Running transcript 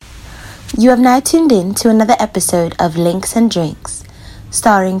You have now tuned in to another episode of Links and Drinks,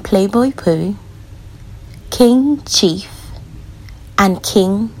 starring Playboy Pooh, King Chief, and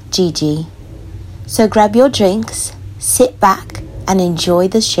King Gigi. So grab your drinks, sit back, and enjoy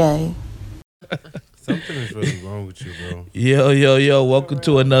the show. Something is really wrong with you, bro. Yo. Welcome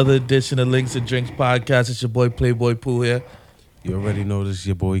to another edition of Links and Drinks podcast. It's your boy Playboy Pooh here. You already know this is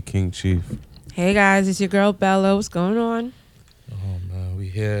your boy King Chief. Hey guys, it's your girl Bella. What's going on? Oh man, we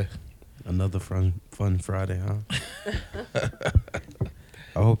here. Another fun Friday, huh?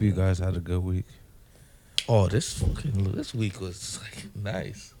 I hope you guys had a good week. Oh, this week was like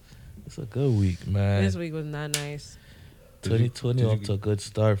nice. It's a good week, man. This week was not nice. 2020 off to a good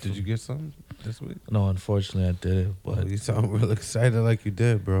start. Did you get something this week? No, unfortunately I didn't. But You sound real excited like you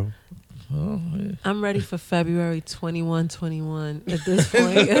did, bro. oh, yeah. I'm ready for February 21 at this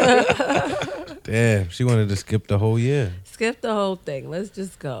point. Damn, she wanted to skip the whole year. Skip the whole thing. Let's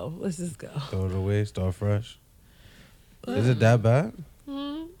just go. Throw it away, start fresh. Is it that bad?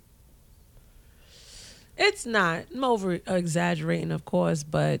 It's not. I'm over exaggerating, of course,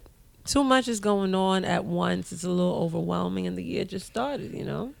 but too much is going on at once. It's a little overwhelming, and the year just started, you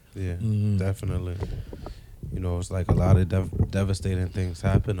know? Yeah, definitely. You know, it's like a lot of devastating things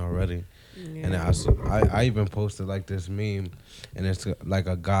happen already. Yeah. And I even posted like this meme, and it's like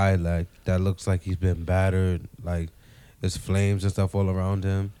a guy like that looks like he's been battered, like there's flames and stuff all around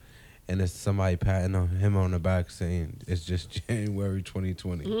him, and it's somebody patting him on the back saying it's just January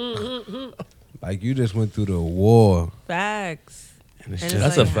 2020. Like you just went through the war. Facts. And it's And just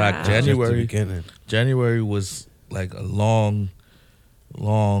That's like, a fact. wow. January was like a long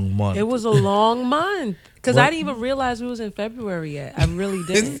month. It was a long month. Because What? I didn't even realize we was in February yet. I really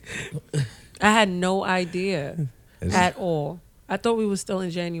didn't. I had no idea at all. I thought we were still in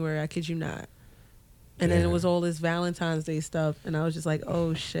January. I kid you not. And then it Damn. was all this Valentine's Day stuff. And I was just like,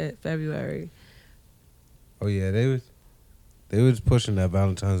 oh, shit, February. Oh yeah, they was pushing that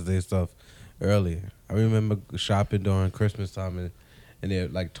Valentine's Day stuff earlier. I remember shopping during Christmas time, and they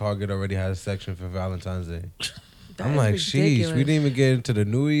like Target already had a section for Valentine's Day. I'm like, sheesh, we didn't even get into the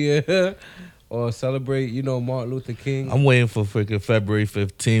new year or celebrate, Martin Luther King. I'm waiting for freaking February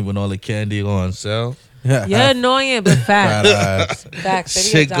 15th when all the candy on sale. You're annoying, but Fat facts. ass. Facts.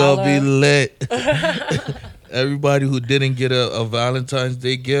 Shit gonna be lit. Everybody who didn't get a Valentine's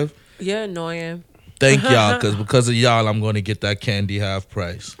Day gift, You're annoying. thank y'all, because of y'all, I'm going to get that candy half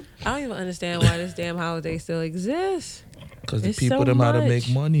price. I don't even understand why this damn holiday still exists. Because the It's people so them how to much. make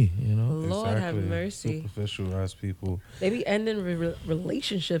money, you know? Lord have mercy. Superficial ass people. They be ending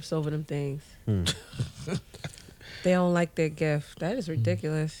relationships over them things. Hmm. They don't like their gift. That is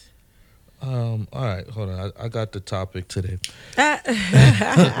ridiculous. All right, hold on. I got the topic today. Ah.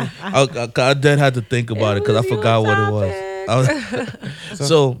 I then had to think about it because I was your forgot what it was.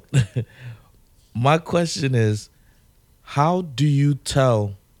 So, my question is, how do you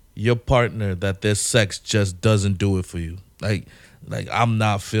tell your partner that their sex just doesn't do it for you? Like I'm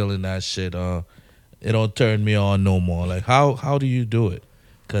not feeling that shit. It don't turn me on no more. Like how do you do it?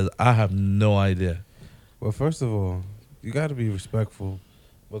 Because I have no idea. Well, first of all, you got to be respectful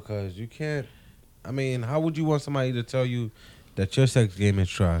because you can't. I mean, how would you want somebody to tell you that your sex game is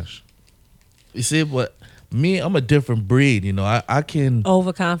trash? You see, but me, I'm a different breed. You know, I can.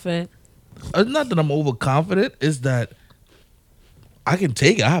 Overconfident. It's not that I'm overconfident. It's that I can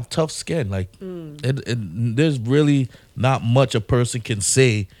take it. I have tough skin. Like, there's really not much a person can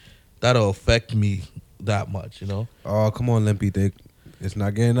say that'll affect me that much, you know? Oh, come on, Limpy Dick. It's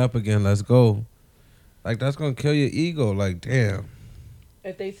not getting up again. Let's go. Like, that's going to kill your ego. Like, damn.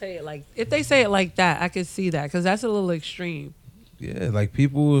 If they say it like that, I could see that because that's a little extreme. Yeah, like,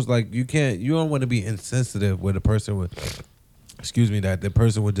 people was like, you don't want to be insensitive with a person with, that the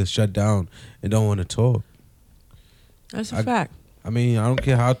person would just shut down and don't want to talk. That's a fact. I mean, I don't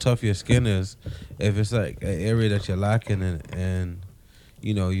care how tough your skin is. If it's like an area that you're lacking in, and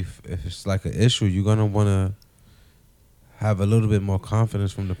if it's like an issue, you're gonna want to have a little bit more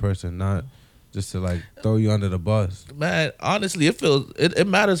confidence from the person, not just to like throw you under the bus. Man, honestly, it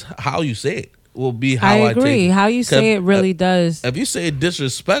matters how you say it. Will be how I I agree. take it. How you say it really does. If you say it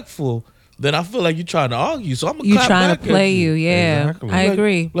disrespectful, then I feel like you're trying to argue. So I'm gonna You clap trying back to play at you? Yeah, Exactly. I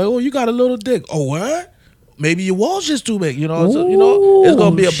agree. Like, oh, you got a little dick. Oh, what? Maybe your walls just too big. So, it's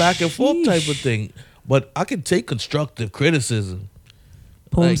gonna be a back and forth type of thing. But I can take constructive criticism.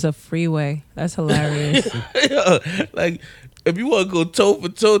 Poom's a freeway. That's hilarious. Yeah, like If you want to go toe for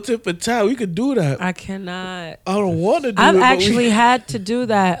toe, tip for toe, we could do that. I cannot. I don't want to do I've it. actually had to do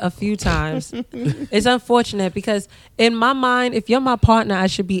that a few times. It's unfortunate because in my mind, if you're my partner, I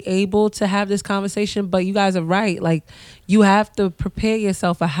should be able to have this conversation. But you guys are right. Like, you have to prepare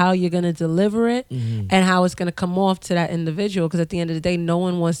yourself for how you're going to deliver it and how it's going to come off to that individual. Because at the end of the day, no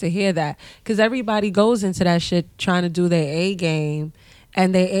one wants to hear that. Because everybody goes into that shit trying to do their A game.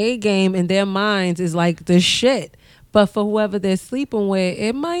 And their A game in their minds is like the shit. But for whoever they're sleeping with,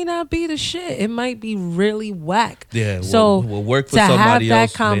 it might not be the shit. It might be really whack. Yeah. So we'll work for to have somebody that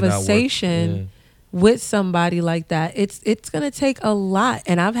else may not work. conversation with somebody like that, it's gonna take a lot.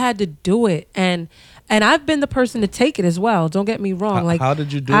 And I've had to do it. And I've been the person to take it as well. Don't get me wrong. How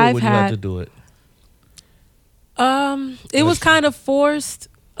did you do it when you had to do it? It was kind of forced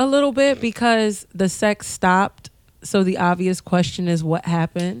a little bit because the sex stopped. So the obvious question is what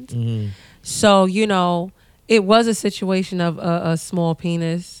happened. Mm-hmm. So, you know, it was a situation of a small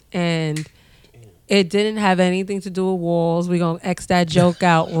penis, and it didn't have anything to do with walls. We're going to X that joke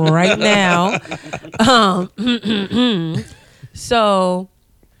out right now. So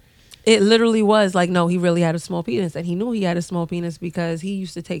it literally was like, no, he really had a small penis. And he knew he had a small penis because he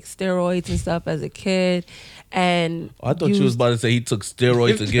used to take steroids and stuff as a kid. And I thought you was about to say he took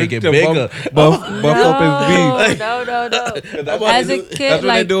steroids to get bigger. Buff up his beef. No. As a kid, that's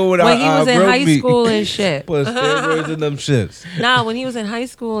like what when he was in grilled high meat. school and shit. Put steroids in them shits. Nah, when he was in high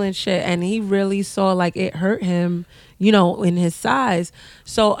school and shit, and he really saw like it hurt him, you know, in his size.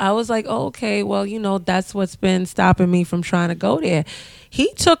 So I was like, oh, okay, well, you know, that's what's been stopping me from trying to go there.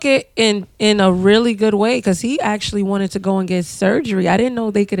 He took it in a really good way because he actually wanted to go and get surgery. I didn't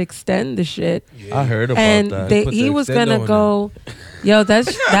know they could extend the shit. Yeah. I heard about and that. He was gonna on go. Yo, that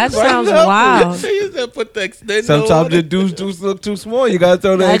sounds wild. You said put the extender Sometimes the dudes look too small. You gotta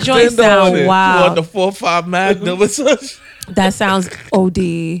throw the That joint extender on sound it. wild. You want the 4.5 Magnum or something? That sounds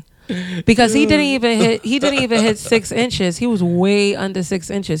OD. Because he didn't even hit 6 inches. He was way under 6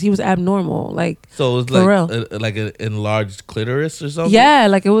 inches. He was abnormal. Like, So it was for like real. like an enlarged clitoris or something? Yeah,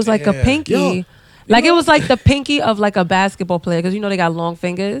 like it was like a Yeah. pinky. Yo. Like it was like the pinky of like a basketball player because you know they got long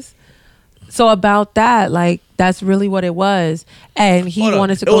fingers. So about that, like that's really what it was, and he Hold on.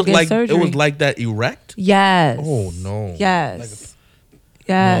 wanted to It go was get like, surgery. It was like that erect? Yes. Oh, no. Yes.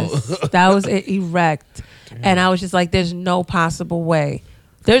 Yes. That was it, erect, and I was just like, "There's no possible way.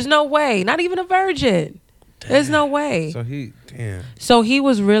 There's no way. Not even a virgin. There's no way." So he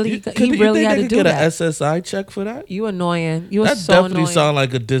was really. He really had to do get that. an SSI check for that? You annoying. You were That so definitely annoying. sound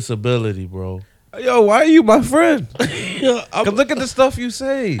like a disability, bro. Yo, why are you my friend? Yeah, Cause look at the stuff you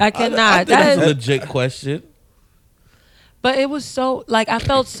say. I cannot. I think That that's a is- legit question. But it was so like I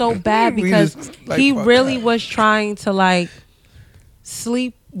felt so bad We because just, like, he fuck really that. was trying to like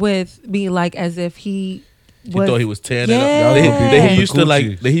sleep with me like as if he You was. thought he was tearing Yeah. it up. Yeah. They used to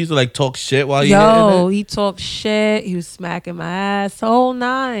like. They used to like talk shit while you Yo, hitting he talked shit. He was smacking my ass, whole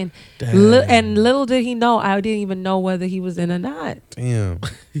nine. Damn. And little did he know, I didn't even know whether he was in or not. Damn.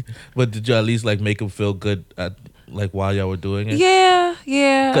 it. But did you at least like make him feel good at like while y'all were doing it? Yeah,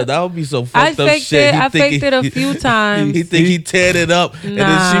 yeah. Cause that would be some I fucked up faked shit. it. I faked it a few times. He think he teared it up, and then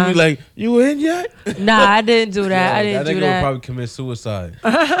Nah. she be like, "You in yet?" Nah, I didn't do that. I didn't that do nigga that. would probably commit suicide.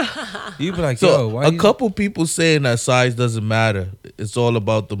 You be like, So yo, why a you? couple people saying that size doesn't matter. It's all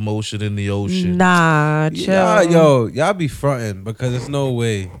about the motion in the ocean. Nah, chill. Y'all be fronting because there's no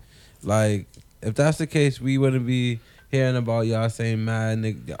way. Like, if that's the case, we wouldn't be hearing about y'all saying, "Man,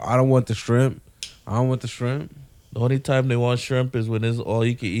 nigga, I don't want the shrimp. I don't want the shrimp." The only time they want shrimp is when it's all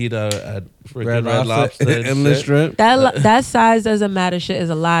you can eat at freaking Red Red Lobster and endless shit. shrimp. That size doesn't matter shit is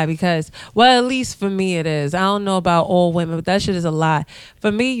a lie because, well, at least for me it is. I don't know about all women, but that shit is a lie.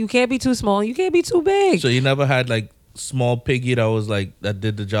 For me, you can't be too small and you can't be too big. So you never had like small piggy that was like that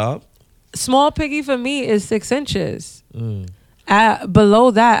did the job? Small piggy for me is 6 inches. Mm.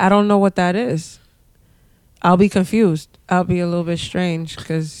 Below that, I don't know what that is. I'll be confused. I'll be a little bit strange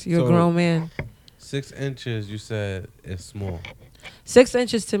because you're a So- grown man. 6 inches, you said, is small. 6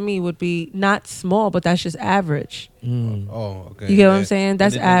 inches to me would be not small, but that's just average. Mm. Oh, okay. You get what I'm saying?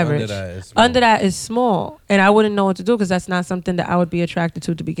 That's Anything average. Under that is small, and I wouldn't know what to do because that's not something that I would be attracted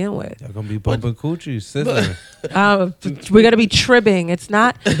to begin with. Y'all gonna be bumping coochies, sister. We're gonna be tribbing. It's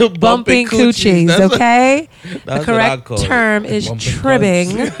not bumping Bumping coochies. coochies, That's okay? That's The what I correct call it. term is Bumping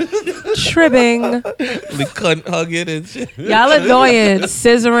tribbing. Tribbing. We couldn't hug it and shit. Y'all annoying.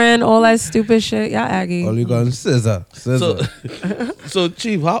 Scissoring, all that stupid shit. Y'all aggy. All you got scissor. So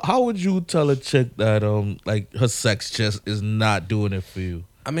Chief, how would you tell a chick that like her sex just is not doing it for you?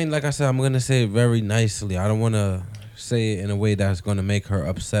 I mean, like I said, I'm gonna say it very nicely. I don't want to say it in a way that's gonna make her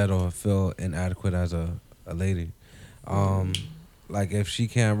upset or feel inadequate as a lady. Like if she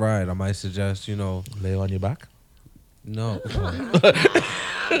can't ride, I might suggest, Lay on your back. no.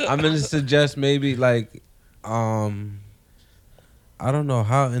 I'm gonna suggest maybe like, I don't know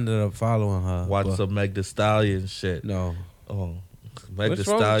how I ended up following her. Watch but some Meg Thee Stallion shit. No. Oh, Meg Thee What's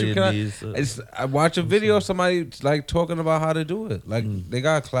wrong with you? Stallion needs. I watch a video of somebody like talking about how to do it. Like they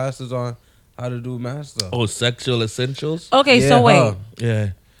got classes on how to do master. Oh, sexual essentials. Okay, Yeah, so wait. huh. Yeah.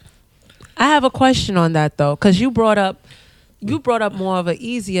 I have a question on that though, because you brought up more of an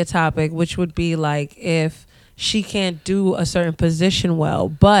easier topic, which would be like if she can't do a certain position well.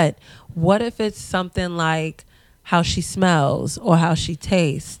 But what if it's something like how she smells or how she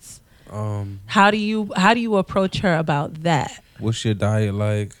tastes? How do you approach her about that? What's your diet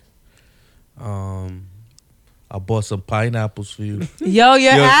like? I bought some pineapples for you. Yo,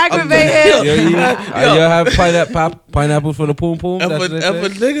 you're aggravated. You have pineapples for the poom poom? If a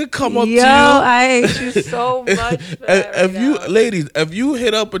nigga come up Yo, to you, I hate you so much. For that if right you now. ladies, if you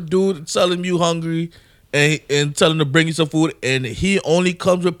hit up a dude, tell him you hungry, and tell him to bring you some food, and he only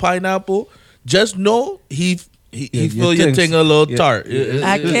comes with pineapple, just know he feel your thing a little tart.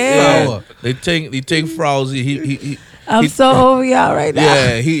 I can't. They think frowsy. He I'm so over y'all right now.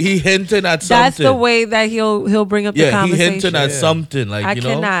 yeah. He hinting at something. That's the way that he'll bring up the Yeah, he conversation. hinting at something like I you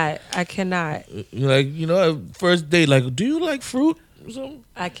know. cannot. Like first date, like, do you like fruit? Something?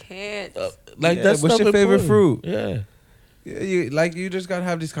 I can't. Like Yeah, that's what's stuff your favorite important. fruit? Yeah. Yeah, you just gotta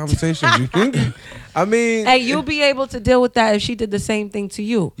have these conversations. I mean, And you'll be able to deal with that if she did the same thing to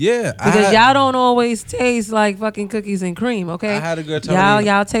you. yeah, Because y'all don't always taste like fucking cookies and cream, okay? I had a good time.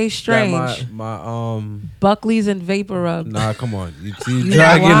 Y'all taste strange. My Buckley's and Vapor Rub. Nah, come on, you You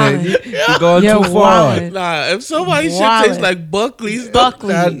dragging wildin'. it. You're going You're too far. wildin'. Nah, if somebody shit Wildin'. tastes like Buckley's,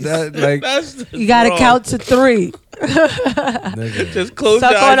 Buckley's. Like, You gotta wrong. count to 3. nigga. Just close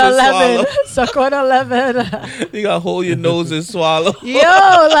Suck your on eyes 11. and Suck on 11. swallow. You gotta hold your nose and swallow. Yo,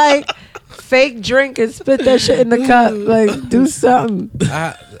 like fake drink and spit that shit in the cup. Like do something.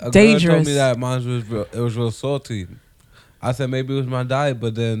 A girl Dangerous. told me that mine was real salty. I said maybe it was my diet,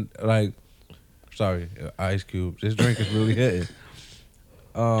 but then like, sorry, Ice Cube, this drink is really hitting.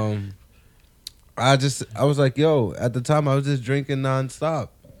 I was like, yo, at the time I was just drinking nonstop.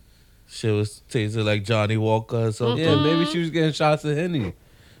 Shit was tasting like Johnny Walker or something. Yeah, maybe she was getting shots of Henny.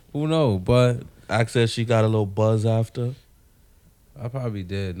 Who knows? But Ax said she got a little buzz after. I probably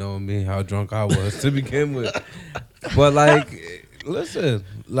did, knowing me how drunk I was to begin with. But like, listen,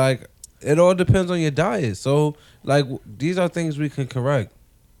 like it all depends on your diet. So like, these are things we can correct.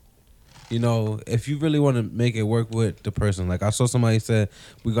 You know, if you really want to make it work with the person, like I saw somebody said,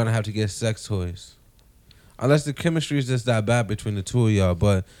 we're gonna have to get sex toys, unless the chemistry is just that bad between the two of y'all.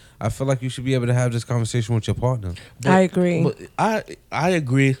 But I feel like you should be able to have this conversation with your partner. I agree. But I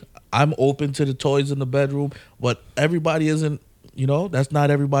agree. I'm open to the toys in the bedroom, but everybody isn't. You know, that's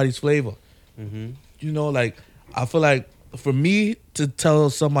not everybody's flavor. Mm-hmm. You know, like I feel like for me to tell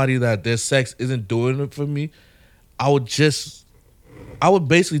somebody that their sex isn't doing it for me, I would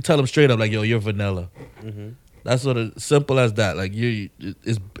basically tell them straight up, like, yo, you're vanilla. Mm-hmm. That's sort of simple as that. Like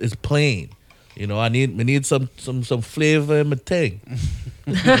it's plain. You know, we need some flavor in my thing.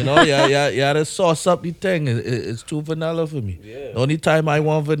 You know, yeah, to sauce up the thing. It's too vanilla for me. Yeah. The only time I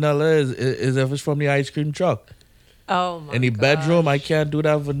want vanilla is if it's from the ice cream truck. Oh my In the bedroom, I gosh. can't do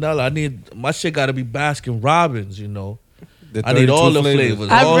that vanilla. I need my shit. Got to be Baskin Robbins. You know, The I need all 32 the flavors.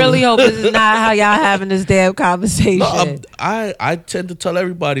 I all really the- hope this is not how y'all having this damn conversation. No, I tend to tell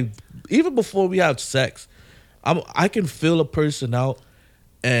everybody, even before we have sex, I can feel a person out,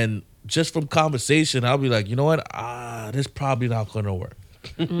 and just from conversation, I'll be like, you know what? This probably not gonna work.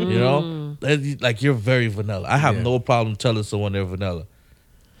 You know, like you're very vanilla. I have Yeah. no problem telling someone they're vanilla.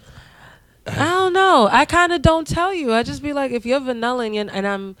 I don't know. I kind of don't tell you. I just be like, if you're vanilla and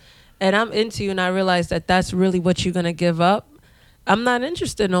I'm into you, and I realize that that's really what you're gonna give up, I'm not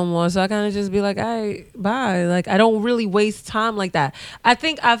interested no more. So I kind of just be like, all right, bye. Like I don't really waste time like that. I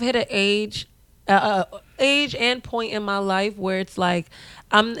think I've hit an age and point in my life where it's like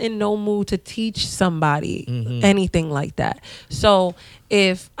I'm in no mood to teach somebody anything like that. So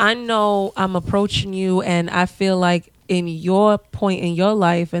if I know I'm approaching you and I feel like in your point in your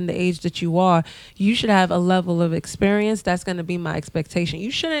life and the age that you are, you should have a level of experience. That's going to be my expectation. You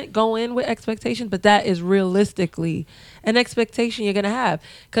shouldn't go in with expectations, but that is realistically an expectation you're going to have.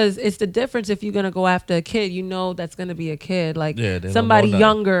 Because it's the difference if you're going to go after a kid, you know that's going to be a kid. Like Yeah, they don't somebody know nothing.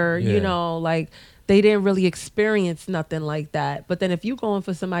 younger, Yeah. you know, like they didn't really experience nothing like that. But then if you're going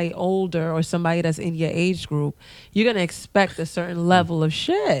for somebody older or somebody that's in your age group, you're going to expect a certain level of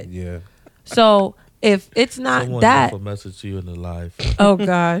shit. Yeah. So if it's not Someone that, left a message to you in the live. oh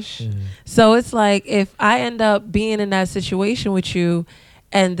gosh. So it's like if I end up being in that situation with you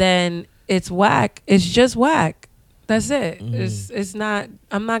and then it's whack, it's just whack. That's it. It's not,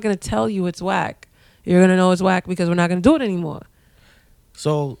 I'm not going to tell you it's whack. You're going to know it's whack because we're not going to do it anymore.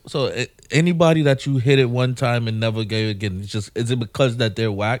 So anybody that you hit it one time and never gave it again, it's just, is it because that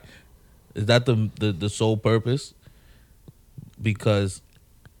they're whack? Is that the sole purpose? Because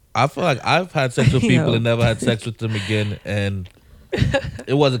I feel like I've had sex with people and never had sex with them again, and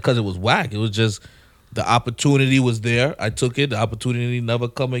it wasn't because it was whack. It was just the opportunity was there. I took it. The opportunity never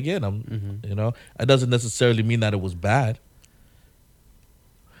come again. You know, it doesn't necessarily mean that it was bad.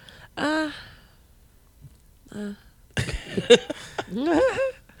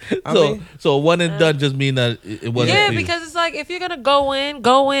 So one and done just mean that it wasn't. Yeah, for you. because it's like if you're gonna go in.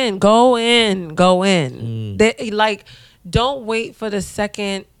 Like, don't wait for the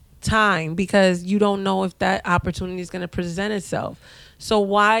second time because you don't know if that opportunity is gonna present itself. So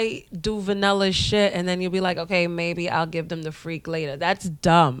why do vanilla shit and then you'll be like, okay, maybe I'll give them the freak later. That's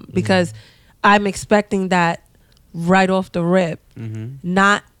dumb because I'm expecting that right off the rip,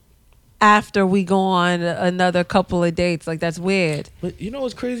 not after we go on another couple of dates. Like, that's weird. But you know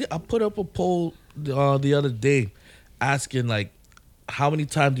what's crazy? I put up a poll the other day asking, like, how many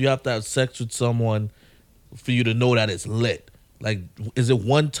times do you have to have sex with someone for you to know that it's lit? Like, is it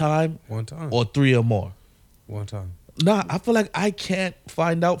one time? One time. Or 3 or more? One time. Nah, I feel like I can't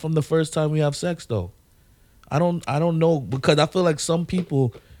find out from the first time we have sex, though. I don't know, because I feel like some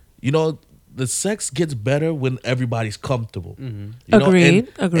people, you know, the sex gets better when everybody's comfortable. You know? Agreed.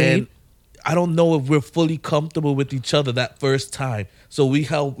 And I don't know if we're fully comfortable with each other that first time, so we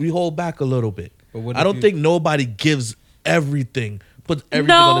hold back a little bit. But I don't think nobody gives everything, puts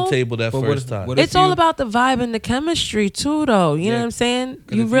everything on the table that first time. It's all about the vibe and the chemistry too, though. You know what I'm saying?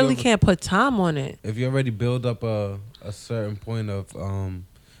 You really can't put time on it. If you already build up a certain point of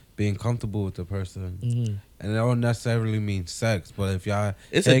being comfortable with the person, and it don't necessarily mean sex, but if y'all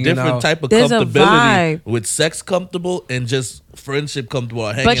it's a different type of there's comfortability with sex comfortable and just friendship comfortable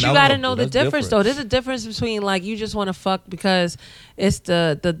or hanging out. But you gotta know the That's difference, different. though. There's a difference between, like, you just want to fuck because it's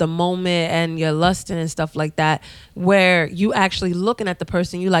the moment and you're lusting and stuff like that, where you actually looking at the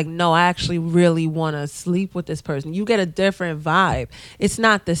person, you like, no, I actually really want to sleep with this person. You get a different vibe. It's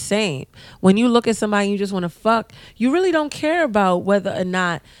not the same. When you look at somebody and you just want to fuck, you really don't care about whether or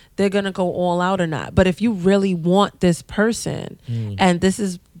not they're gonna go all out or not. But if you really want this person and this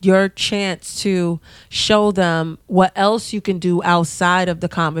is your chance to show them what else you can do outside of the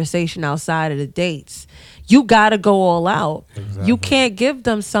conversation, outside of the dates, you gotta go all out. Exactly. You can't give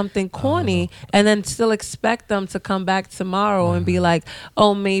them something corny and then still expect them to come back tomorrow and be like,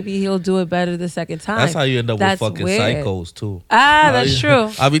 oh, maybe he'll do it better the second time. That's how you end up with fucking psychos too. That's true.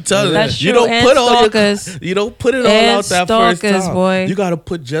 I be telling that's you, true. you don't put stalkers. you don't put it all out that first time. Boy. You gotta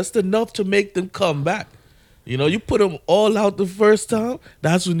put just enough to make them come back. You know, you put them all out the first time,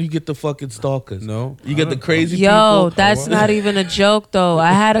 that's when you get the fucking stalkers. No. You get the crazy people. Yo, that's not even a joke, though.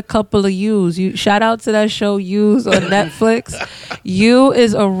 I had a couple of You. Shout out to that show, Yous, on Netflix. You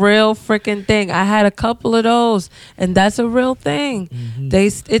is a real freaking thing. I had a couple of those, and that's a real thing.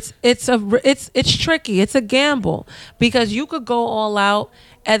 It's tricky. It's a gamble because you could go all out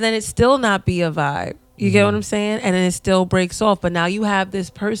and then it still not be a vibe. You get what I'm saying? And then it still breaks off. But now you have this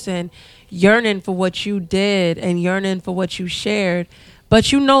person yearning for what you did and yearning for what you shared,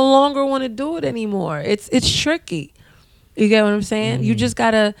 but you no longer want to do it anymore. It's tricky. You get what I'm saying? You just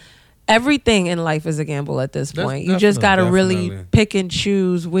gotta. Everything in life is a gamble at this point. You just gotta really pick and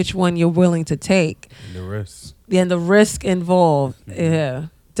choose which one you're willing to take. And the risk. Yeah, and the risk involved. Yeah,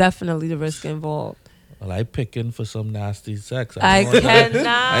 definitely the risk involved. Well, I picking for some nasty sex. I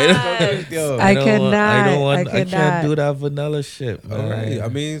cannot. I can't do that vanilla shit, man. All right. I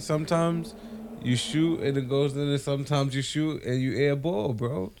mean, sometimes you shoot and it goes in, and sometimes you shoot and you air ball,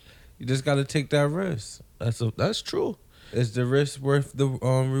 bro. You just got to take that risk. That's true. Is the risk worth the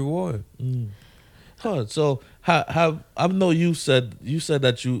reward? Huh. So I know you said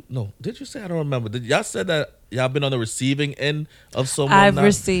that you did you say I don't remember? Did y'all said that y'all been on the receiving end of someone? I've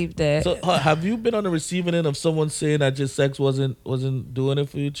received it. So have you been on the receiving end of someone saying that just sex wasn't doing it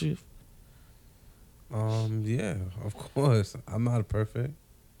for you, Chief? Yeah, of course. I'm not perfect.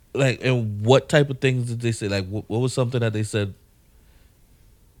 Like, and what type of things did they say? Like, what was something that they said?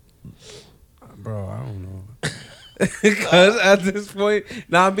 Bro, I don't know. Because at this point,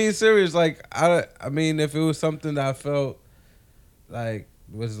 now I'm being serious. Like, I mean, if it was something that I felt like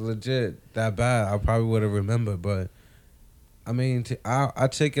was legit that bad, I probably would have remembered. But I mean, I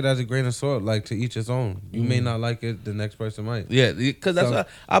take it as a grain of salt. Like, to each his own. You may not like it, the next person might. Yeah, because that's why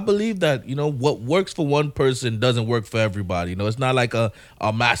I believe that, you know, what works for one person doesn't work for everybody. You know, it's not like a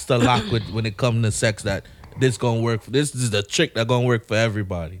master lock when it comes to sex that this gonna work. This is the trick that gonna work for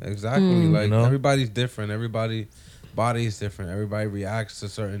everybody. Exactly. Like, you know? everybody's different. Everybody's body is different. Everybody reacts to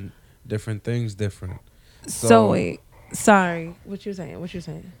certain different things different. So wait, sorry, what you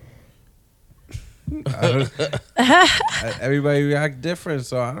saying? Everybody react different,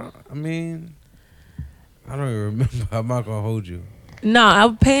 so I don't even remember. I'm not gonna hold you. No,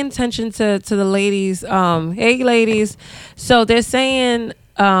 I'm paying attention to the ladies. Hey, ladies. So they're saying,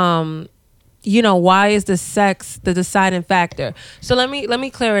 you know, why is the sex the deciding factor? So let me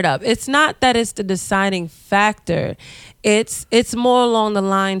clear it up. It's not that it's the deciding factor. It's more along the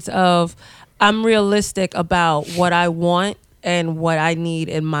lines of, I'm realistic about what I want and what I need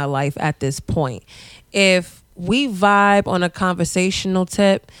in my life at this point. If we vibe on a conversational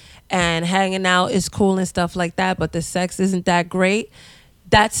tip and hanging out is cool and stuff like that, but the sex isn't that great,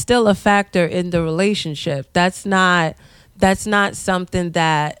 that's still a factor in the relationship. That's not something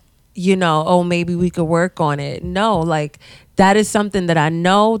that, you know, oh, maybe we could work on it. No, like, that is something that I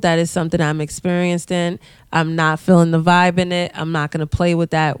know, that is something I'm experienced in. I'm not feeling the vibe in it. I'm not going to play with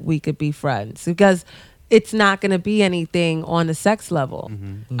that. We could be friends, because it's not going to be anything on the sex level.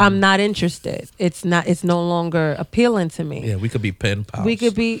 I'm not interested. It's no longer appealing to me. Yeah, we could be pen pals. We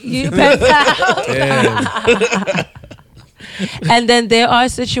could be pen pals. And then there are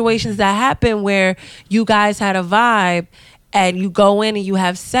situations that happen where you guys had a vibe and you go in and you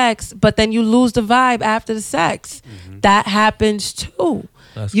have sex, but then you lose the vibe after the sex. That happens too.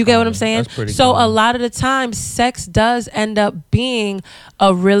 You get what I'm saying? That's pretty so common. a lot of the time, sex does end up being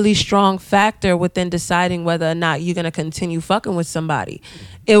a really strong factor within deciding whether or not you're going to continue fucking with somebody.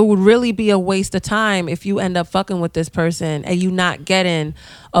 It would really be a waste of time if you end up fucking with this person and you not getting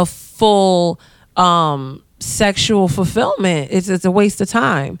a full sexual fulfillment. It's a waste of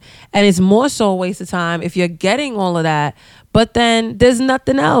time. And it's more so a waste of time if you're getting all of that, but then there's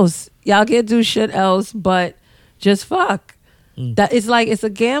nothing else. Y'all can't do shit else but just fuck. That it's like, it's a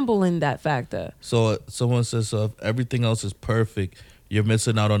gamble in that factor. So someone says, so if everything else is perfect, you're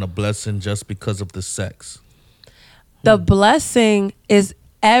missing out on a blessing just because of the sex. The blessing is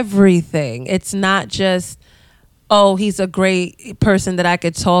everything. It's not just, oh, he's a great person that I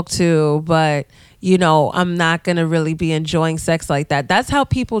could talk to, but, you know, I'm not going to really be enjoying sex like that. That's how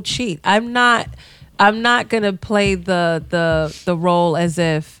people cheat. I'm not going to play the role as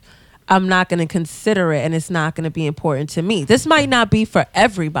if I'm not going to consider it and it's not going to be important to me. This might not be for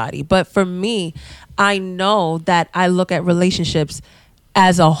everybody, but for me, I know that I look at relationships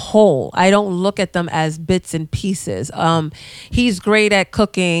as a whole. I don't look at them as bits and pieces. He's great at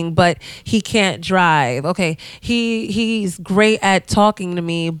cooking, but he can't drive. Okay, he's great at talking to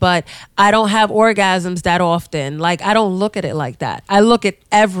me, but I don't have orgasms that often. Like, I don't look at it like that. I look at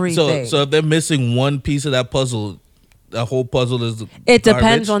everything. So if they're missing one piece of that puzzle, the whole puzzle is it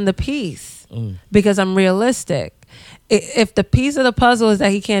depends on the piece, because I'm realistic. If the piece of the puzzle is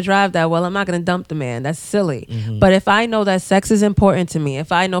that he can't drive that well, I'm not going to dump the man. That's silly. But if I know that sex is important to me,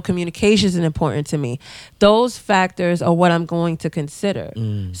 if I know communication is important to me, those factors are what I'm going to consider.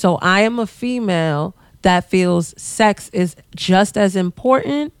 So I am a female that feels sex is just as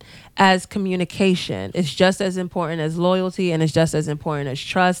important as communication. It's just as important as loyalty, and it's just as important as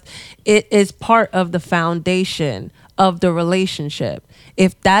trust. It is part of the foundation of the relationship.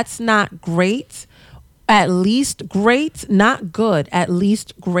 If that's not great, at least great, not good, at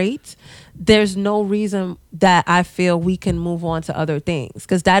least great, there's no reason that I feel we can move on to other things,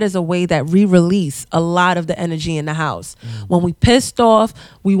 because that is a way that we release a lot of the energy in the house. When we pissed off,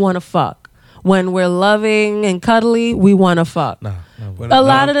 we want to fuck. When we're loving and cuddly, we want to fuck. A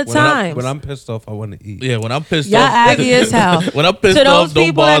lot of the times. When I'm pissed off, I want to eat. Yeah, when I'm pissed y'all off. aggy as hell. When I'm pissed to off, those don't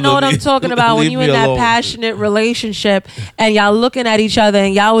people that bother know what me. I'm talking about, when Leave you me in that alone. passionate relationship and y'all looking at each other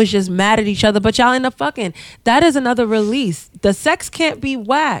and y'all was just mad at each other, but y'all end up fucking. That is another release. The sex can't be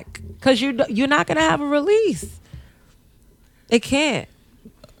whack, because you're not gonna have a release. It can't.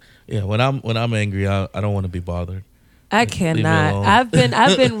 Yeah, when I'm angry, I don't want to be bothered. I Leave me cannot. alone.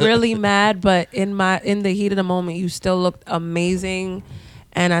 I've been really mad, but in the heat of the moment, you still looked amazing,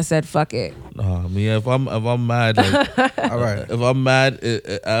 and I said, "Fuck it." I mean, if I'm mad, like, All right. if I'm mad,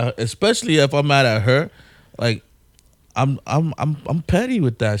 especially if I'm mad at her, like, I'm petty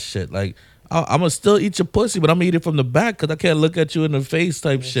with that shit. Like, I'm gonna still eat your pussy, but I'm gonna eat it from the back because I can't look at you in the face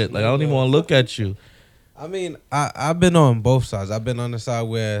type shit. Like, I don't even want to look at you. I mean, I've been on both sides. I've been on the side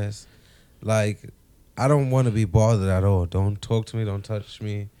where it's like, I don't want to be bothered at all. Don't talk to me. Don't touch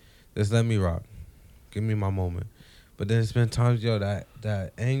me. Just let me rock. Give me my moment. But there's been times, yo,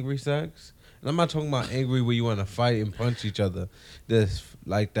 that angry sex. And I'm not talking about angry where you want to fight and punch each other. This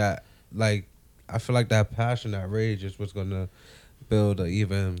like that, like I feel like that passion, that rage is what's gonna build an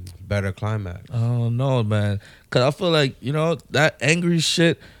even better climax. I don't know, man. Cause I feel like, you know, that angry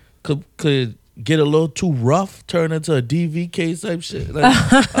shit could get a little too rough, turn into a DVK type shit. Like,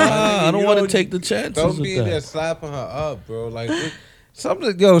 I don't want to take the chances. Don't be in there slapping her up, bro. Like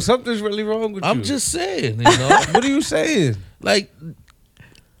something's really wrong with you. I'm just saying, you know. What are you saying? Like,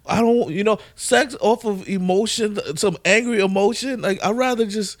 I don't, you know, sex off of emotion, some angry emotion. Like, I'd rather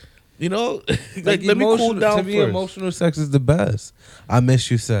just, you know, like let me cool down to me, first. emotional sex is the best. I miss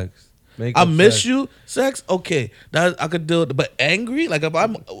you sex. I miss you sex. Okay, that I could deal with. But angry, like if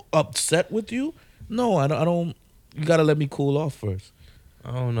I'm upset with you, no, I don't. You gotta let me cool off first.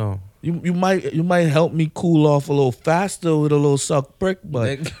 I don't know. You might help me cool off a little faster with a little suck brick,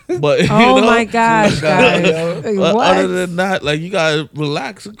 but oh you know, my gosh, guys! Other than that, like you gotta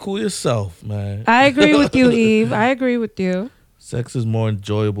relax and cool yourself, man. I agree with you, Eve. I agree with you. Sex is more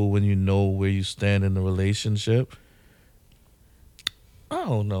enjoyable when you know where you stand in the relationship. I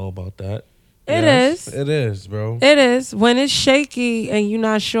don't know about that. It is. It is, bro. It is. When it's shaky and you're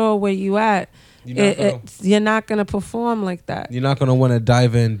not sure where you at, you're not gonna perform like that. You're not gonna want to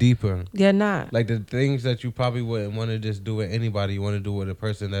dive in deeper. You're not. Like the things that you probably wouldn't want to just do with anybody, you want to do with a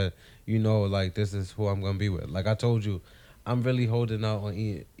person that you know, like this is who I'm gonna be with. Like I told you, I'm really holding out on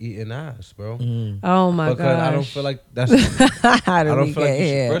eating ass, bro. Oh my god! Because I don't feel like that's. I don't feel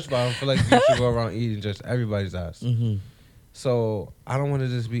like first of all, I don't feel like you should go around eating just everybody's ass. Mm-hmm. So I don't want to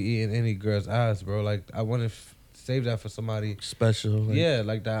just be eating any girl's ass, bro. Like I want to save that for somebody special. Like, yeah,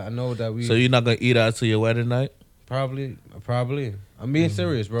 like that. I know that we. So you're not gonna eat out till your wedding night? Probably. I'm being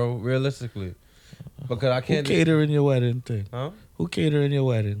serious, bro. Realistically, because I can't. Who catering your wedding thing? Huh? Who catering your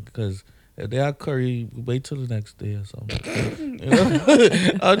wedding? Because if they are curry, wait till the next day or something. You know?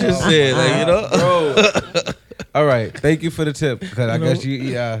 I'm just saying, like, you know, bro. All right, thank you for the tip because I guess you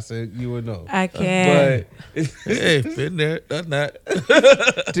eat ass, so you would know. I can't. But hey, been there, done that.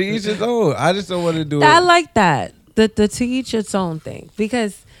 To each his own. I just don't want to do it. I like that. The to each its own thing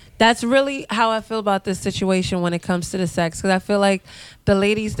because that's really how I feel about this situation when it comes to the sex. Because I feel like the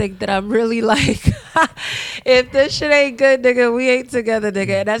ladies think that I'm really like, if this shit ain't good, nigga, we ain't together,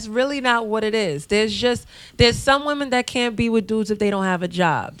 nigga. And that's really not what it is. There's some women that can't be with dudes if they don't have a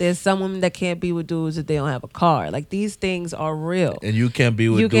job. There's some women that can't be with dudes if they don't have a car. Like these things are real. And you can't be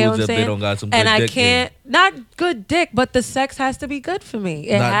with dudes if they don't got some good dick. And I can't, not good dick, but the sex has to be good for me.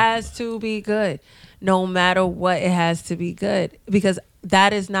 It has to be good. No matter what, it has to be good because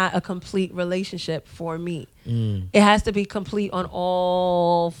that is not a complete relationship for me. It has to be complete on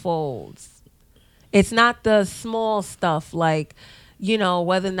all folds. It's not the small stuff like, you know,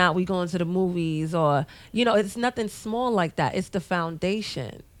 whether or not we go into the movies or, you know, it's nothing small like that. It's the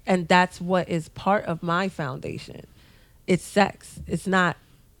foundation. And that's what is part of my foundation. It's sex. It's not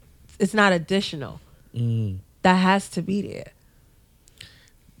additional. That has to be there.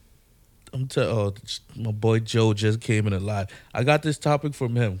 My boy Joe just came in alive. I got this topic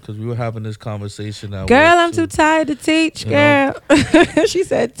from him because we were having this conversation. Girl, I'm too tired to teach, girl. She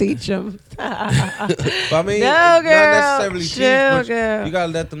said teach him. But I mean, no, girl. Not necessarily Chill, teach, but girl. you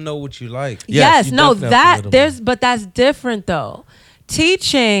gotta let them know what you like. Yes, no, but that's different though.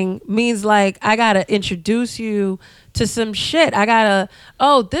 Teaching means like I gotta introduce you to some shit. I gotta,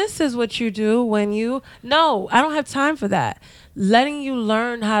 this is what you do when you. No, I don't have time for that. Letting you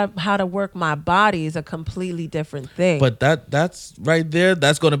learn how to work my body is a completely different thing. But that's right there.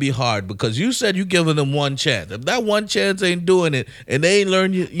 That's gonna be hard because you said you giving them one chance. If that one chance ain't doing it and they ain't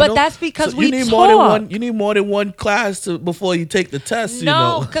learn you, but know, that's because so we you need talk. more than one. You need more than one class before you take the test.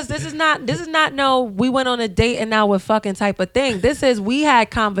 No, you know? because this is not no. We went on a date and now we're fucking type of thing. This is we had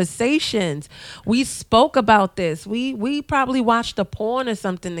conversations. We spoke about this. We probably watched a porn or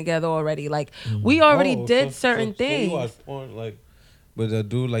something together already. Like we already did certain things. So you watch porn, like, but the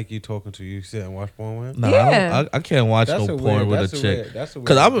dude like you talking to, you sit and watch porn with? Nah, Yeah. I can't watch That's no a porn weird- with that's a a chick. weird- that's a weird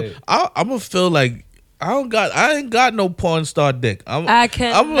Cause date. I'm gonna feel like I ain't got no porn star dick. I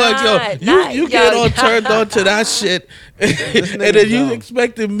cannot. I'm like, you get all turned on to that shit, and then you dumb.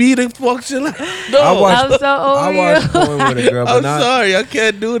 expecting me to function like no. I'm so over I you. watched porn with a girl, but I'm sorry, I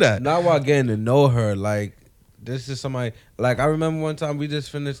can't do that. not while getting to know her. Like, this is somebody. Like, I remember one time we just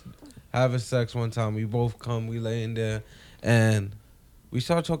finished having sex. One time we both come, we lay in there, and we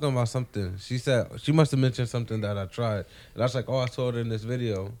started talking about something. She said she must have mentioned something that I tried, and I was like, "Oh, I saw it in this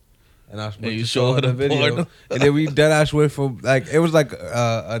video." And I went you to showed show her her the video, porn? and then we dead ass went for like it was like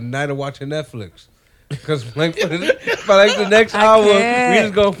a night of watching Netflix. Because like for the next hour, we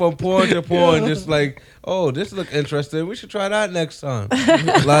just go from porn to porn, just like, oh, this look interesting. We should try that next time.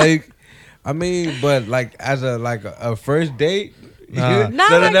 Like, I mean, but like as a first date. Not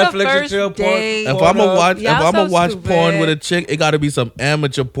like a first date. If I'm gonna watch stupid. porn with a chick, it got to be some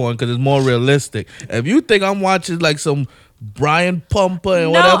amateur porn because it's more realistic. If you think I'm watching like some Brian Pumper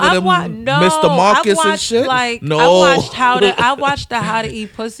and whatever, Mr. Marcus and shit, no. I watched the how to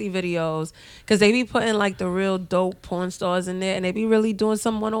eat pussy videos because they be putting like the real dope porn stars in there and they be really doing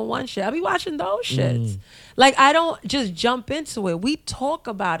some one-on-one shit. I be watching those shits. Like I don't just jump into it. We talk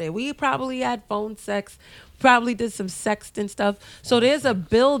about it. We probably had phone sex. Probably did some sexting stuff. So there's a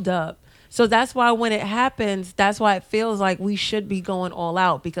build up. So that's why when it happens, that's why it feels like we should be going all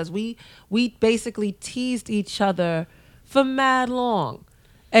out because we basically teased each other for mad long.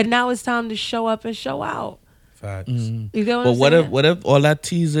 And now it's time to show up and show out. Facts. You get what But I'm saying? what if all that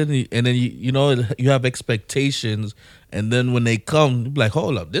teasing and then you have expectations and then when they come, you be like,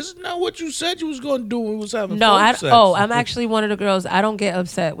 hold up, this is not what you said you was gonna do when we was having phone sex. I'm actually one of the girls. I don't get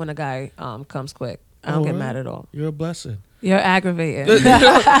upset when a guy comes quick. I don't get mad at all. You're a blessing. You're aggravating.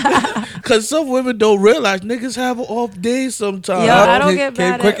 Because some women don't realize niggas have off days sometimes. Yo, I don't get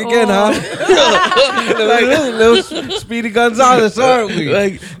mad quick at again, all. huh? Little Speedy Gonzalez, aren't we?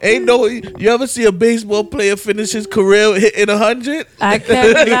 Like, you ever see a baseball player finish his career hitting 100? I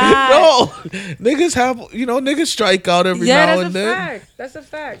cannot. No, niggas niggas strike out every now and then. Fact. That's a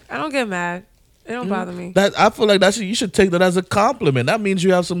fact. I don't get mad. It don't bother me. I feel like you should take that as a compliment. That means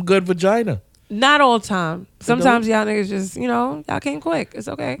you have some good vagina. Not all the time. Sometimes y'all niggas just, y'all came quick. It's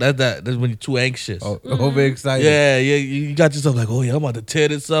okay. That's when you're too anxious. Overexcited. Yeah, you got yourself like, oh yeah, I'm about to tear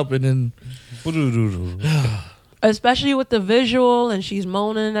this up, and then Especially with the visual and she's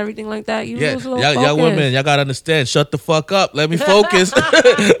moaning and everything like that. You lose a little focus. Y'all women, y'all gotta understand. Shut the fuck up. Let me focus.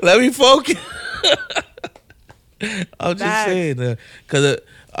 Let me focus. I'm just saying, because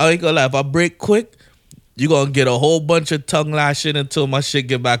I ain't gonna lie. If I break quick, you gonna get a whole bunch of tongue lashing until my shit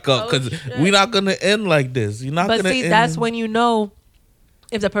get back up. Because we're not gonna end like this. You're not gonna end. But see, that's when you know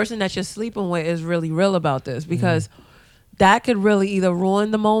if the person that you're sleeping with is really real about this. Because that could really either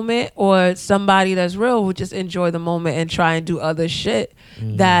ruin the moment or somebody that's real would just enjoy the moment and try and do other shit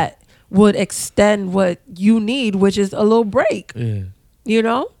that would extend what you need, which is a little break.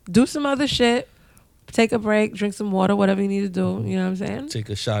 Yeah. Do some other shit. Take a break, drink some water, whatever you need to do. You know what I'm saying? Take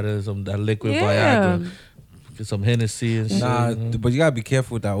a shot of that liquid Viagra. Get some Hennessy and shit. Nah, but you gotta be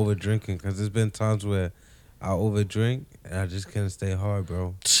careful with that over drinking because there's been times where I over drink and I just can't stay hard,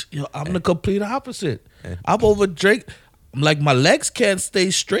 bro. Yo, I'm the complete opposite. I'm over drink. Like my legs can't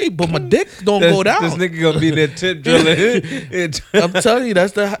stay straight, but my dick don't go down. This nigga gonna be there tip drilling. I'm telling you,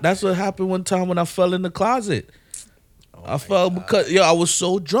 that's what happened one time when I fell in the closet. I fell because I was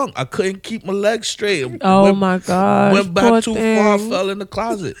so drunk I couldn't keep my legs straight. My god! Went back too far, fell in the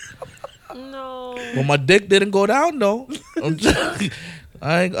closet. No. Well, my dick didn't go down though.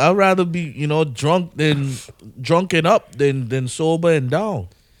 I'd rather be drunken up than sober and down.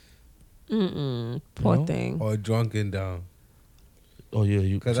 Poor thing. Or drunk and down. Oh yeah,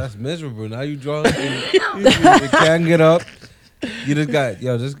 because that's miserable. Now you drunk and you can't get up. You just got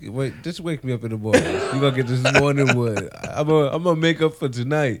just wake me up in the morning. You gonna get this morning wood. I'm gonna make up for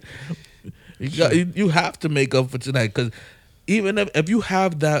tonight. You have to make up for tonight because even if you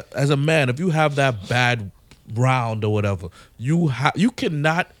have that as a man, if you have that bad round or whatever, you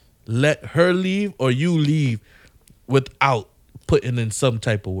cannot let her leave or you leave without putting in some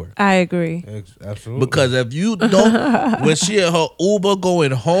type of work. I agree. Absolutely. Because if you don't, when she in her Uber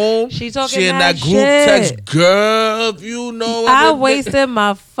going home, she in that group shit. text, girl, you know. I wasted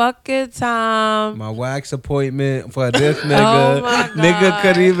my fucking time. My wax appointment for this nigga. Oh my God. Nigga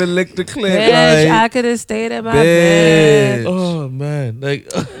couldn't even lick the clip. Bitch, I could have stayed at my bed. Oh, man. Like,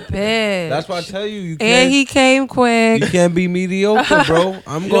 bitch. That's why I tell you can't. And he came quick. You can't be mediocre, bro.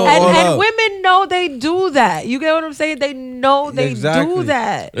 I'm going all and up. women know they do that. You get what I'm saying? They know they do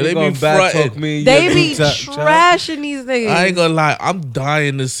that. They be fronting. They be trashing these niggas. I ain't gonna lie. I'm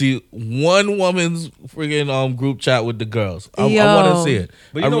dying to see one woman's friggin' group chat with the girls. I want to see it.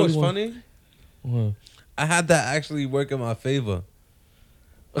 But you know what's funny? What? I had that actually work in my favor.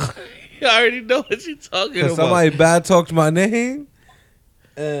 I already know what you're talking about. Somebody bad talked my name.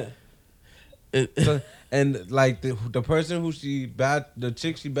 And like the person who the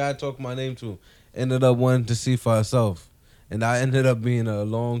chick she bad talked my name to ended up wanting to see for herself. And I ended up being a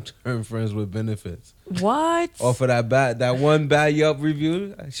long-term friends with benefits. What? Or for that one bad Yelp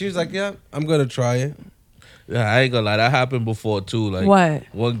review. She was like, yeah, I'm going to try it. Yeah, I ain't gonna lie. That happened before, too. Like, what?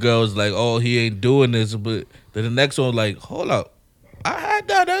 One girl's like, oh, he ain't doing this. But then the next one was like, hold up. I had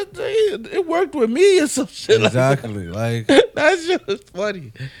that. It worked with me or some shit. Exactly. Like That's just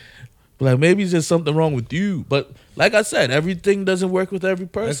funny. Like maybe it's just something wrong with you. But like I said, everything doesn't work with every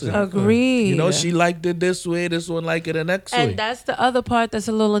person. Exactly. Agreed. You know, she liked it this way, this one liked it the next way. And that's the other part that's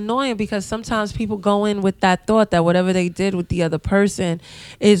a little annoying because sometimes people go in with that thought that whatever they did with the other person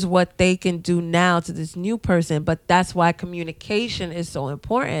is what they can do now to this new person. But that's why communication is so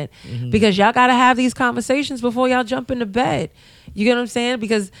important because y'all got to have these conversations before y'all jump into bed. You get what I'm saying?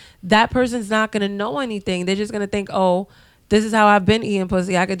 Because that person's not going to know anything. They're just going to think, oh, this is how I've been eating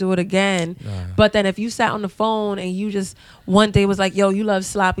pussy. I could do it again. But then if you sat on the phone and you just one day was like, yo, you love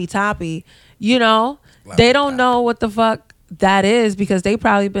sloppy toppy, you know, they don't know what the fuck that is because they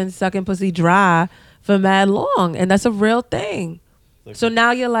probably been sucking pussy dry for mad long. And that's a real thing. So now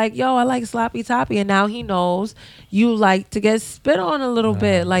you're like, yo, I like sloppy toppy. And now he knows you like to get spit on a little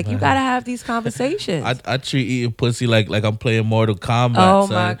bit. Like, you got to have these conversations. I treat eating pussy like I'm playing Mortal Kombat. Oh,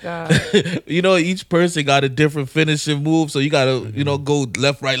 son. my God. You know, each person got a different finishing move. So you got to, you know, go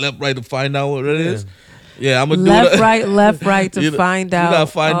left, right to find out what it is. Yeah, I'm going to do left, that. left, right to find out. You got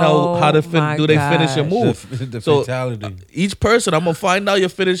to find out how to do they finish a move. The So fatality. each person, I'm going to find out your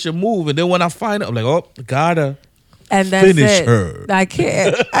finishing move. And then when I find it, I'm like, oh, gotta. And that's Finish it. her. I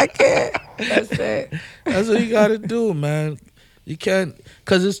can't. That's it. That's what you gotta do, man. You can't,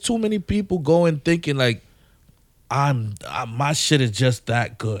 cause there's too many people going thinking like, my shit is just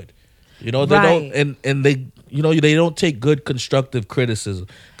that good. You know, they Right. don't, and they, you know, they don't take good constructive criticism.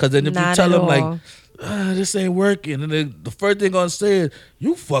 Cause then if you Not tell at them all. like, this ain't working, and then the first thing gonna say is,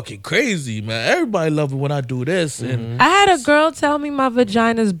 you fucking crazy, man. Everybody love it when I do this, and I had a girl tell me my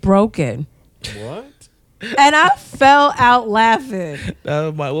vagina's broken. What? And I fell out laughing.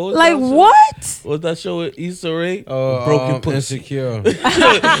 that was what was Like, that show? what? What was that show with Issa Rae? Oh, Broken pussy. Insecure.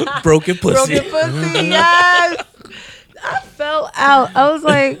 Broken pussy. Broken pussy, yes. I fell out. I was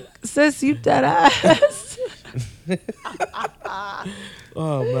like, sis, you dead ass.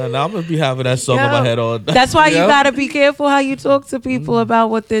 Oh man, now I'm gonna be having that song in my Yo, head all day. That's why you Yep. gotta be careful how you talk to people about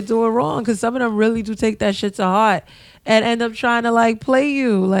what they're doing wrong, because some of them really do take that shit to heart and end up trying to like play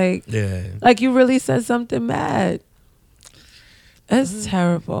you, Yeah. like you really said something mad. It's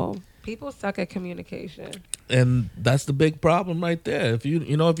terrible. People suck at communication. And that's the big problem right there. If you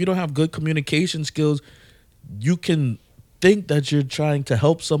know, if you don't have good communication skills, you can think that you're trying to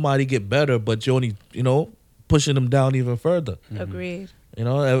help somebody get better, but you're only, you know, pushing them down even further. Agreed. You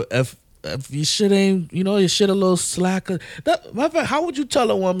know, if your shit ain't, you know, your shit a little slacker. Matter of fact, how would you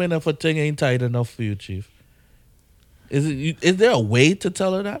tell a woman if a thing ain't tight enough for you, Chief? Is there a way to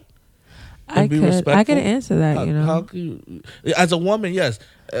tell her that? I be could respectful? answer that, How, you know. how can you, as a woman, yes.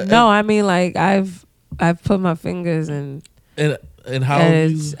 No, I mean like I've put my fingers in And how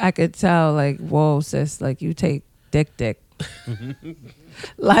and you, I could tell like, whoa, sis, like you take dick.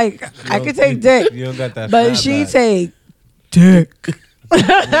 Like I could take dick, You don't got that. but snap she back. take dick.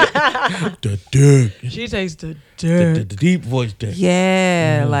 the dick, She takes the the deep voice dick.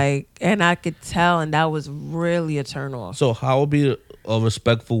 Yeah, like, and I could tell, and that was really a turn off. So how would be a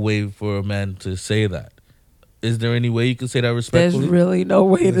respectful way for a man to say that? Is there any way you can say that There's respectfully? really no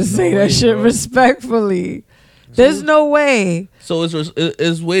way to There's no say way, that shit bro. respectfully. There's no way. So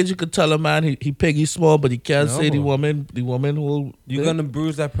is ways you could tell a man he piggy small, but he can't say the No. woman will. You're gonna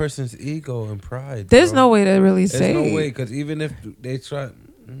bruise that person's ego and pride. There's bro. no way to really There's say. no way, because even if they try, I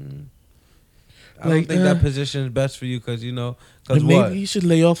Like, don't think that position is best for you, because you know, because Maybe what? you should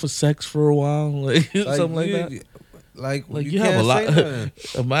lay off of sex for a while, like, something like you- that. Like Like you, you have a can't lot. say nothing.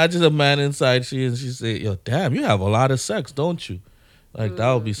 Imagine a man inside she and she say, "Yo, damn, you have a lot of sex, don't you?" Like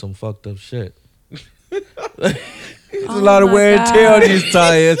that would be some fucked up shit. There's Oh a lot of my wear and tear on God. these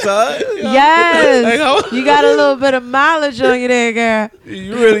tires, huh? Yes, Like, how- you got a little bit of mileage on you there, girl.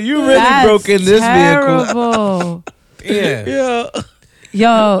 You really That's broke in this vehicle. terrible. Yeah. Yeah.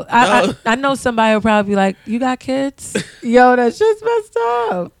 Yo, I know somebody will probably be like, "You got kids?" Yo, that shit's messed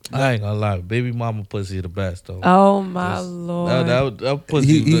up. I ain't gonna lie, baby mama pussy the best though. Oh my lord. That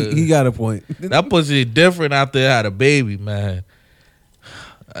pussy, He got a point. that pussy different after it had a baby, man.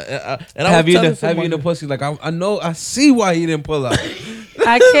 And I Have was you telling in the somebody- pussy? Like I know, I see why he didn't pull out.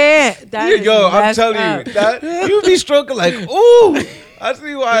 I can't. That is Yo, I'm messed telling up. you, that you be stroking like, ooh. I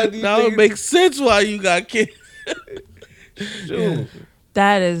see why these Now it things. makes sense why you got kids. True.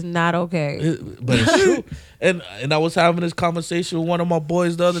 That is not okay. But it's true. And I was having this conversation with one of my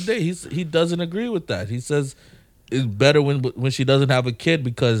boys the other day. He doesn't agree with that. He says it's better when she doesn't have a kid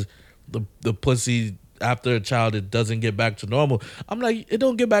because the pussy after a child it doesn't get back to normal. I'm like, it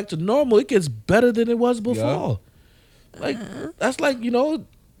don't get back to normal. It gets better than it was before. Like that's like, you know,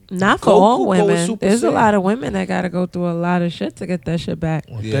 Not for Go- all go with women. Super There's a Saiyan. lot of women that got to go through a lot of shit to get that shit back.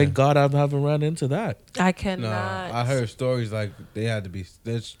 Well, Yeah. thank God I haven't run into that. I No, cannot. I heard stories like they had to be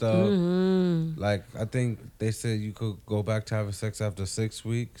stitched up. Like I think they said you could go back to having sex after 6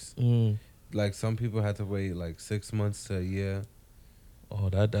 weeks. Mm. Like some people had to wait like 6 months to a year. Oh,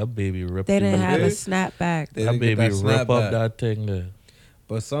 that baby ripped. They didn't you. have a Yeah. snap back. They That didn't get baby rip snapback. up that thing there.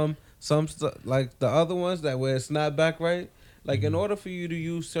 But some like the other ones that wear snapback, right? Like in order for you to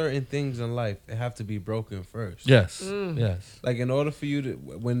use certain things in life, it have to be broken first. Yes, Mm. yes. Like in order for you to,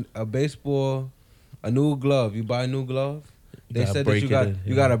 when a baseball, a new glove, you buy a new glove. They gotta said that break you it got in,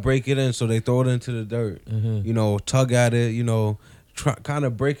 you yeah. got to break it in, so they throw it into the dirt. Mhm. You know, tug at it. You know, kind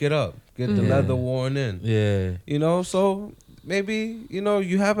of break it up, get the Yeah. leather worn in. Yeah. You know, so maybe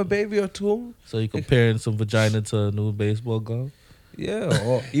you have a baby or two. So you comparing some vagina to a new baseball glove? Yeah,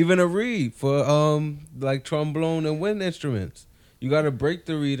 or even a reed for like trombone and wind instruments. You got to break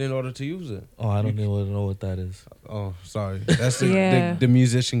the reed in order to use it. Oh, I don't even know what that is. Oh, sorry, that's the, Yeah. the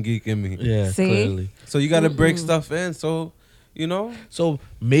musician geek in me. Yeah, See? clearly. So you got to break stuff in. So you know, So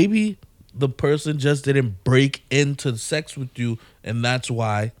maybe the person just didn't break into sex with you, and that's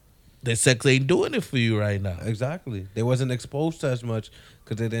why their sex ain't doing it for you right now. exactly. They wasn't exposed to as much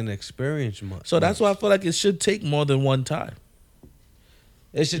because they didn't experience much. So that's why I feel like it should take more than one time.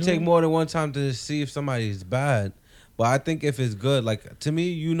 It should take more than one time to see if somebody's bad. But I think if it's good, like to me,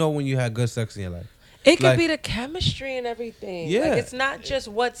 you know when you had good sex in your life. It could Like- be the chemistry and everything. Yeah. Like it's not just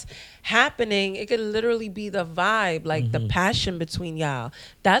what's happening. It could literally be the vibe, like the passion between y'all.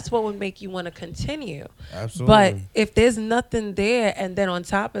 That's what would make you want to continue. Absolutely. But if there's nothing there and then on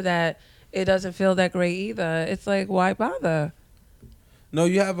top of that, it doesn't feel that great either, it's like, why bother? No,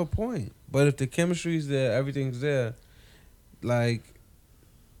 you have a point. But if the chemistry's there, everything's there. Like,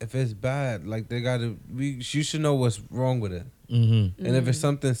 if it's bad, like you should know what's wrong with it. Mm-hmm. And if it's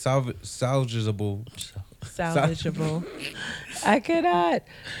something salvageable, Salvageable. I cannot.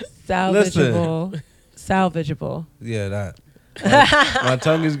 Salvageable. Salvageable. yeah, that. My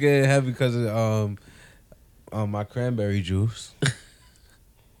tongue is getting heavy because of my cranberry juice.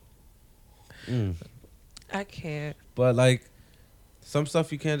 I can't. But like, some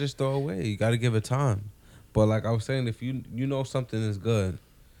stuff you can't just throw away. You got to give it time. But like I was saying, if you know something is good,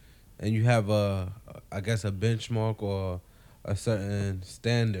 and you have I guess a benchmark or a certain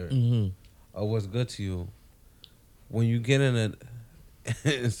standard Mm-hmm. of what's good to you, when you get in it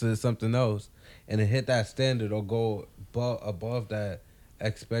into something else and it hit that standard or go above that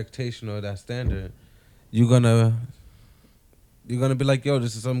expectation or that standard, you're gonna be like, yo,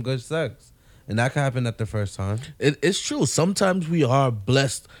 this is some good sex. And that can happen at the first time. It's true. Sometimes we are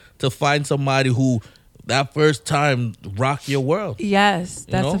blessed to find somebody who that first time rock your world. Yes,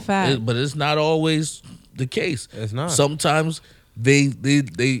 you that's know? a fact. But it's not always the case. It's not. Sometimes they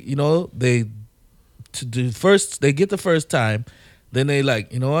get the first time, then they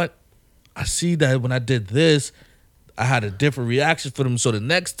like, you know what? I see that when I did this, I had a different reaction for them. So the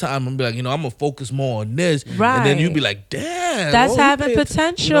next time I'm be like, I'm gonna focus more on this. And then you Right. be like, damn. That's you having paid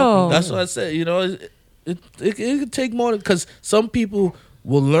potential. That's what I said. It could take more because some people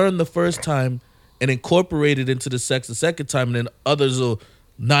will learn the first time and incorporate it into the sex the second time, and then others will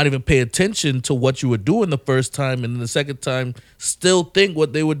not even pay attention to what you were doing the first time, and then the second time still think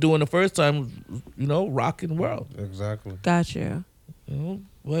what they were doing the first time, rocking world. Exactly. Got you.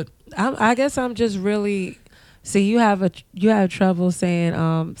 What? I guess I'm just really. See, you have trouble saying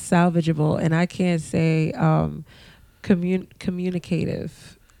salvageable, and I can't say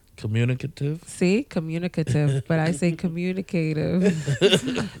communicative. Communicative? See, communicative, but I say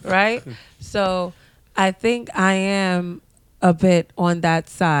communicative, right? So I think I am a bit on that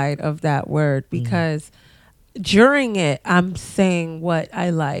side of that word because during it, I'm saying what I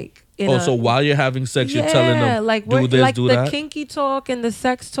like. So while you're having sex, you're telling them, like do this, like do the that? kinky talk and the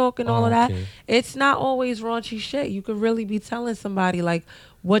sex talk and all of that. Okay. It's not always raunchy shit. You could really be telling somebody like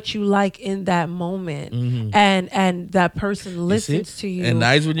what you like in that moment, and that person listens to you. And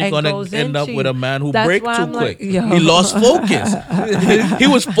that's when you're gonna goes end up into with a you. man who That's break why too I'm quick. like, yo. He lost focus. He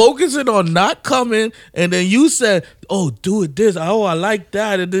was focusing on not coming, and then you said, "Oh, do it this. Oh, I like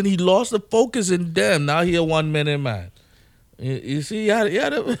that," and then he lost the focus, and damn, now he a 1 minute man. You see,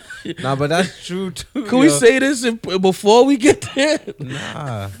 Nah, but that's true too. Can we say this before we get there?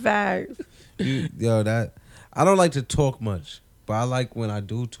 Nah. Facts. That I don't like to talk much, but I like when I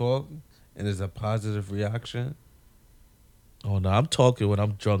do talk and there's a positive reaction. Oh no, I'm talking when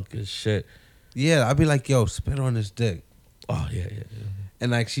I'm drunk as shit. Yeah, I'd be like, yo, spit on this dick. Oh yeah.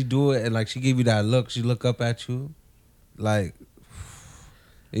 And like she do it and like she give you that look, she look up at you, like,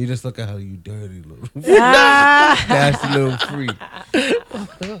 and you just look at her, you dirty little nasty little freak.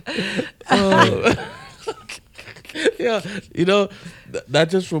 Yeah, you know, that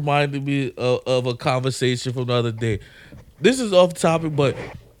just reminded me of a conversation from the other day. This is off topic, but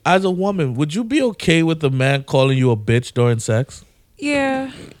as a woman, would you be okay with a man calling you a bitch during sex?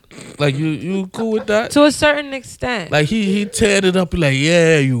 Yeah, Like you cool with that? to a certain extent. Like he teared it up, like,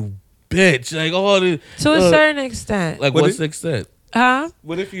 yeah, you bitch, like all this. To a certain extent. Like What what's it- the extent? Huh?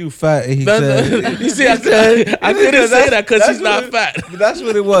 What if you fat and he said? You see, I couldn't say that because That's she's not what fat. But that's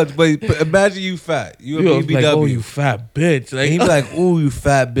what it was. But imagine you fat. You a You BBW. like, oh, you fat bitch. and Like, he be like, "Ooh, you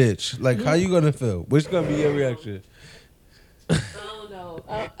fat bitch." Like, how you gonna feel? What's gonna be your reaction? I don't know.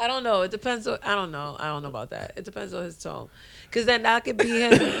 I don't know. It depends on. I don't know. I don't know about that. It depends on his tone. Because then that could be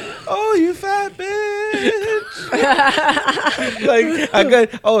him. Oh, you fat bitch. Like, I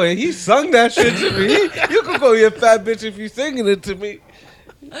got. Oh, and he sung that shit to me. You could go, you fat bitch, if you singing it to me.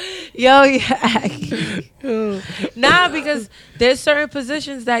 Yo, yeah. Nah, because there's certain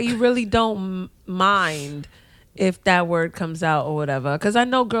positions that you really don't mind if that word comes out or whatever. Because I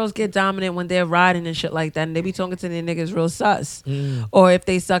know girls get dominant when they're riding and shit like that, and they be talking to their niggas real sus. Or if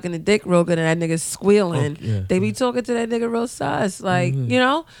they sucking the dick real good and that nigga's squealing, Oh, yeah. they be talking to that nigga real sus. Like, you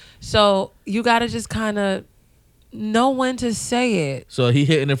know? So you got to just kind of know when to say it. so he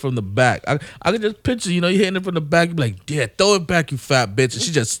hitting it from the back. I could just picture, you know, you hitting it from the back. You be like, yeah, throw it back, you fat bitch. And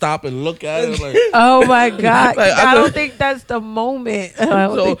she just stop and look at it like. Oh my God. Like, I don't think that's the moment. I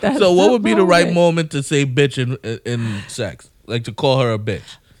don't think that's So what the would be the right moment. moment to say bitch in sex? Like to call her a bitch?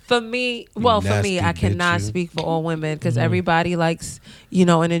 For me, well, for me, nasty I bitch, cannot you. speak for all women because everybody likes, you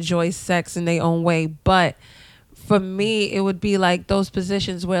know, and enjoys sex in their own way. But for me, it would be like those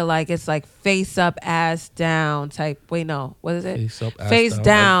positions where like it's like face up, ass down type. Wait, no, what is it? Face up, ass Face down.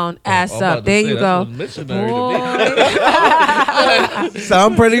 down, ass I'm about up. to There say, you that go. was missionary to me. Boy.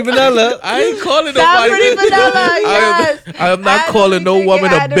 Sound pretty vanilla. I ain't calling Sound nobody. pretty vanilla, yes. I am I not had to calling no rethink it. woman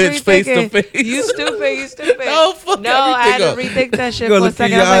I a had to bitch face to rethink it. face. You stupid, you stupid. No, fuck No, I had to everything rethink that shit You for gonna a look in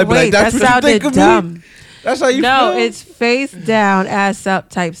second. your I'm eye like, and be like, wait, "That's that what you sounded think of me?" dumb. That's how you No, feel. it's face down, ass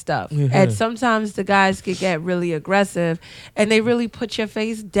up type stuff. And sometimes the guys could get really aggressive and they really put your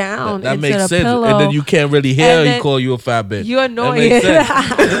face down That into makes the sense. pillow. And then you can't really hear And he then call you a fat bitch. You're That makes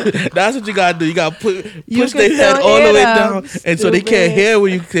annoying. sense. That's what you gotta do. You gotta You push can their head still all the hear way them, down, and so they can't stupid. hear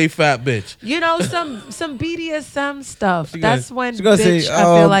when you say fat bitch. You know, some BDSM stuff. gonna- That's when she gonna bitch, say,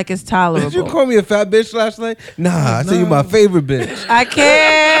 I feel like it's tolerable. Did you call me a fat bitch last night? Nah, I said you my favorite bitch. I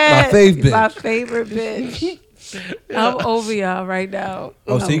can't. My fave bitch. My favorite bitch. I'm over y'all right now.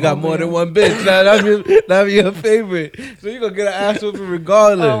 Oh, so I'm you got over more than y'all. one bitch. Now your favorite. So you gonna get an ass whooping A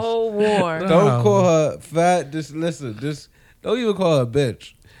regardless. whole war. Don't call her fat. Just listen. Just don't even call her a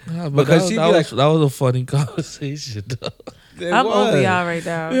bitch. Nah, but Because that, she that be was, that was a funny conversation. Though. It I'm was. over y'all right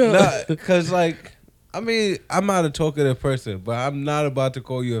now. Nah, cause like, I mean, I'm not a talkative person, but I'm not about to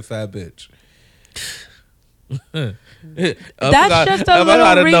call you a fat bitch. That's just a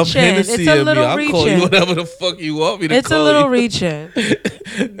little reaching. It's a little I'll call you reaching. whatever the fuck you want me to It's call a little you. reaching.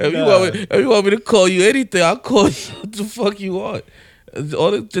 If you want me to call you anything, I'll call you what the fuck you want.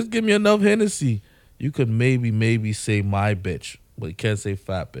 Just give me enough Hennessy. You could maybe say my bitch, but you can't say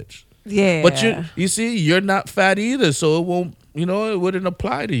fat bitch. Yeah. But you see, you're not fat either, so it won't. It wouldn't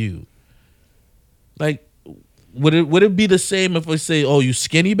apply to you. Like, would it be the same if I say, "Oh, you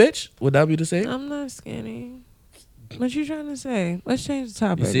skinny bitch"? Would that be the same? I'm not skinny. What you trying to say? Let's change the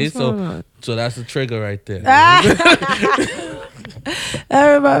topic. You see, What's going on? so that's the trigger right there. That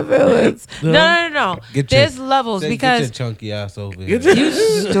hurt my feelings. No. Get There's your- levels Get your because chunky ass over here. you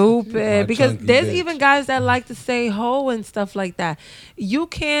stupid. My Because chunky there's bitch. even guys that like to say hoe and stuff like that. You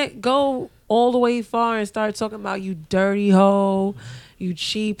can't go all the way far and start talking about you dirty hoe, you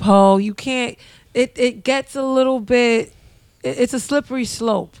cheap hoe. You can't. It gets a little bit. It's a slippery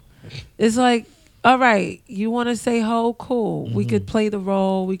slope. It's like, all right, you want to say hoe, cool. We could play the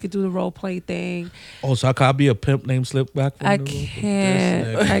role. We could do the role play thing. Oh, so I can be a pimp named Slipback? I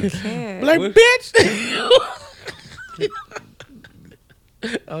can't. I can't. Like, bitch.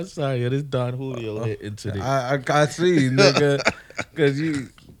 I'm sorry, this Don Julio hit into the. I see, nigga. Cause you.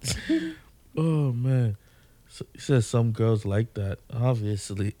 Oh man, so, he says some girls like that.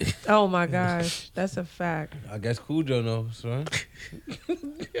 Obviously, Oh my gosh, that's a fact. I guess Cujo knows, right?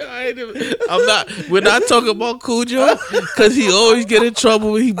 I'm not. We're not talking about Cujo because he always get in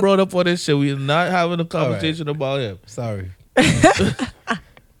trouble when he brought up on this shit. We're not having a conversation about him. Sorry.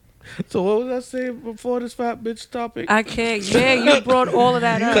 So what was I saying before this fat bitch topic? I can't. Yeah, you brought all of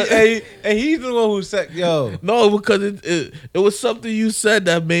that up. and he's the one who said, "Yo, No, because it was something you said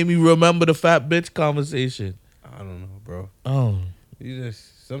that made me remember the fat bitch conversation. I don't know, bro. Oh, You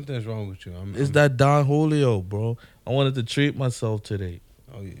just something's wrong with you." it's that Don Julio, bro. I wanted to treat myself today.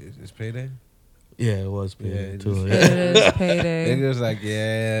 Oh, it's payday. Yeah, it was payday too. It is payday. Niggas like,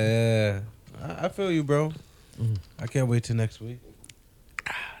 yeah. I feel you, bro. I can't wait till next week.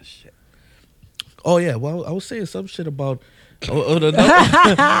 Shit. Oh yeah, well, I was saying some shit about with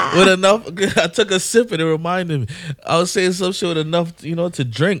enough. I took a sip and it reminded me. I was saying some shit with enough, to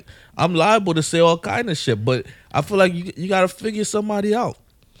drink. I'm liable to say all kind of shit, but I feel like you gotta figure somebody out.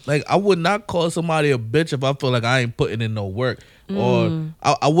 Like I would not call somebody a bitch if I feel like I ain't putting in no work, or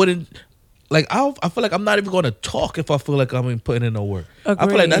I wouldn't. Like I feel like I'm not even gonna talk if I feel like I ain't putting in no work. Agreed. I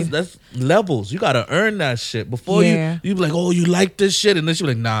feel like that's levels. You gotta earn that shit before you be like, oh, you like this shit, and then she be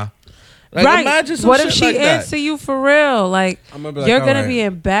like, nah. Like, right. Imagine some what shit if she like answer you for real? Like, you're gonna be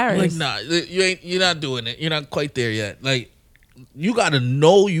embarrassed. Like, nah, you're not doing it. You're not quite there yet. Like, you gotta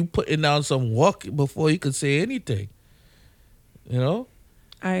know you putting down some work before you can say anything. You know?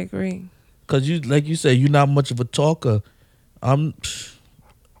 I agree. Cause like you said, you're not much of a talker. I've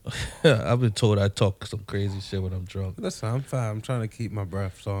been told I talk some crazy shit when I'm drunk. Listen, I'm fine. I'm trying to keep my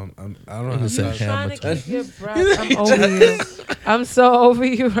breath, so I don't You're have trying to keep your breath. I'm over you. I'm so over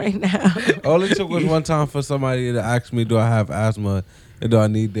you right now. All it took was one time for somebody to ask me, do I have asthma and do I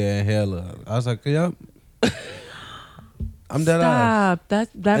need the inhaler? I was like, yep. I'm dead ass. Stop. That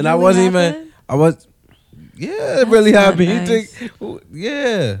and really I wasn't happened? Yeah, it really happened. Nice. You think,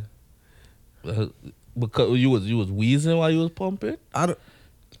 yeah. Because you was wheezing while you was pumping?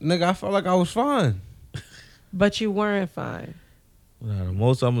 Nigga, I felt like I was fine. But you weren't fine. Nah, the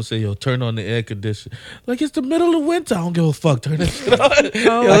most I'm gonna say, yo, turn on the air conditioner. Like it's the middle of winter. I don't give a fuck. Turn that shit on.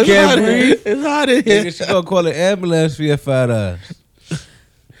 Oh, I can't breathe. It's hot in here. Nigga, she gonna call an ambulance for your fat ass.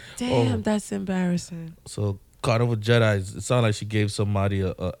 Damn, that's embarrassing. So Carnival Jedi, it sounded like she gave somebody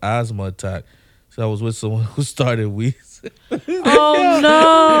a asthma attack. So I was with someone who started wheezing.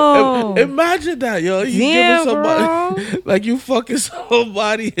 Oh no! Imagine that, yo. You giving somebody like you fucking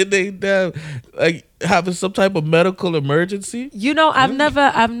somebody and they damn like having some type of medical emergency. I've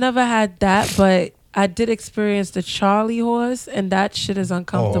never had that, but I did experience the Charlie horse, and that shit is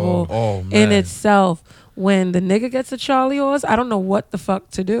uncomfortable in itself. When the nigga gets a Charlie horse, I don't know what the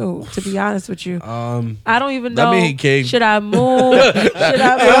fuck to do, to be honest with you. I don't even know. That mean he came. Should I move? Should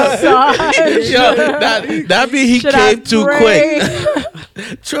I massage? That mean he came too quick.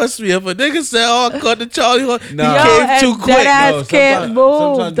 Trust me, if a nigga said, I caught the Charlie horse, he came too quick. That ass can't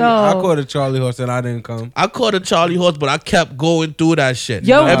move, though. I caught a Charlie horse and I didn't come. I caught a Charlie horse, but I kept going through that shit.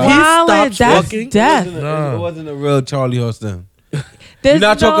 Yo, if that's walking, death. It wasn't a real Charlie horse then. There's You're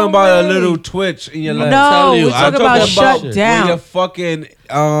not talking about a little twitch in your leg. No, we're talking about shut down. When your fucking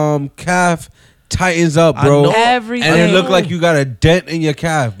calf tightens up, bro. Everything. And it looked like you got a dent in your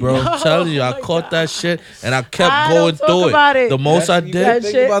calf, bro. I'm telling you, I caught that shit and I kept going through it. The most I did,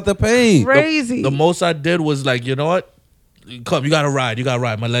 think about the pain. Crazy. The most I did was like, you know what? Come, you gotta ride.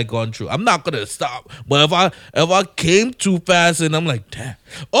 My leg going through. I'm not gonna stop. But if I came too fast and I'm like, damn,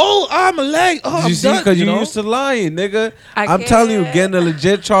 I'm a leg. Oh, you see, because you used to lying, nigga. I'm telling you, getting a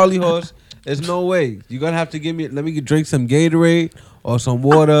legit Charlie horse, there's no way. You're gonna have to let me drink some Gatorade or some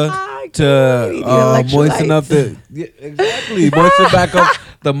water to moisten up exactly. Moisten back up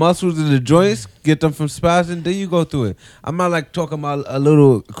the muscles in the joints, get them from spazzing, then you go through it. I'm not like talking about a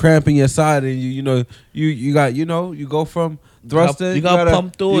little cramp in your side and you got you go from thrusting. You gotta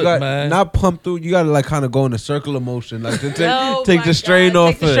pump through it, man. Not pump through. You gotta like kind of go in a circular motion, like to take the strain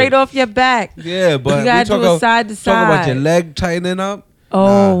off. Take the strain off your back. Yeah, but you gotta do it side to side. Talk about your leg tightening up.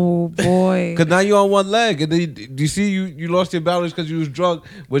 Oh boy! Because now you're on one leg, and then you see you lost your balance because you was drunk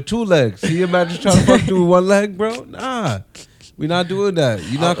with two legs. See, you imagine trying to fuck through one leg, bro? Nah, we're not doing that.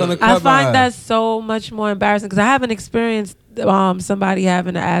 You're not gonna. I find that so much more embarrassing because I haven't experienced somebody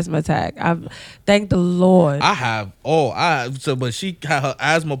having an asthma attack. Thank the Lord. I have. But she had her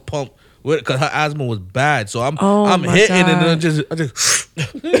asthma pump. Because her asthma was bad, so I'm hitting God. and then I just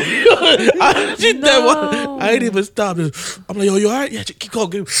I ain't even stopped. I'm like, yo, you alright? Yeah, keep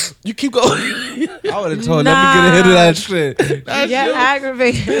going. You keep going. I would have told, let me get a hit of that shit.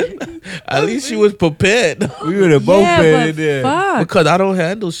 Aggravated. At least she was prepared. We would have both been in there. Fuck. Because I don't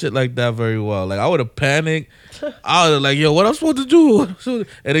handle shit like that very well. Like I would have panicked. I was like, yo, what I'm supposed to do?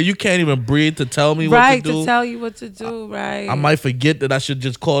 And then you can't even breathe to tell me what to do. Right, to tell you what to do, right. I might forget that I should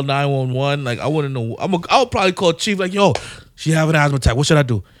just call 911. Like, I wouldn't know. I'll probably call Chief, like, yo, she have an asthma attack. What should I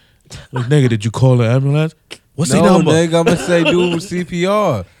do? Like, nigga, did you call the ambulance? What's the number? Nigga, I'm going to say do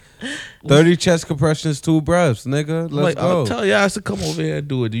CPR. 30 chest compressions, 2 breaths, nigga. Let's go. I'll tell your ass to come over here and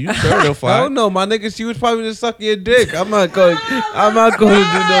do it. Do you certified? I don't know, my nigga. She was probably just sucking your dick. I'm not going to do no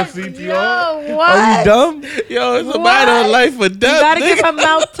CPR. Yo, what? Are you dumb? Yo, it's a matter of life or death. You gotta nigga. give her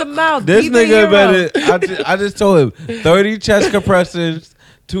mouth to mouth. This nigga better. I just told him 30 chest compressions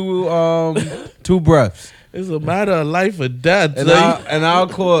two breaths. It's a matter of life or death. And I'll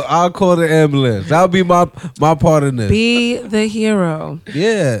call the ambulance. That'll be my part in this. Be the hero.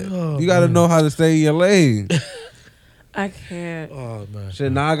 Yeah, you got to know how to stay in your lane. I can't. Oh man.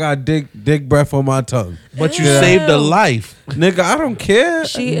 Shit, now I got dick breath on my tongue. But you saved a life. Nigga, I don't care.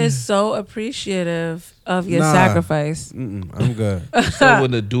 She is so appreciative of your sacrifice. I'm good. So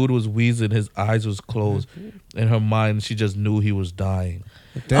when the dude was wheezing, his eyes was closed. In her mind, she just knew he was dying.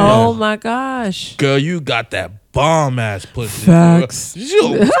 Damn. Oh my gosh. Girl, you got that bomb ass pussy. Facts. Girl. You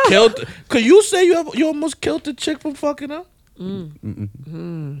almost killed. Could you say you almost killed the chick from fucking her?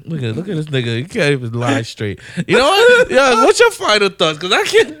 Look at this nigga. He can't even lie straight. You know what? Yeah, what's your final thoughts? Because I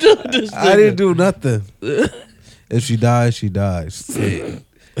can't do this. Nigga. I didn't do nothing. If she dies, she dies.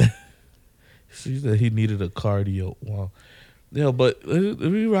 She said he needed a cardio. Wow. Yeah, but let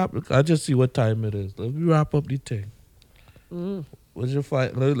me wrap. I just see what time it is. Let me wrap up the thing. What's your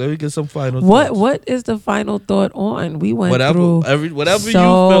final? Let me get some final thoughts. What is the final thought on? We went Whatever through you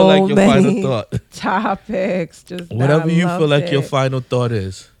feel like your final many thought. topics. Just Whatever you feel like it. your final thought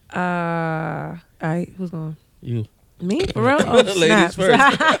is. All right, who's going? You. Me for real? Oh, Ladies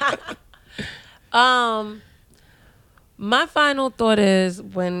snaps. My final thought is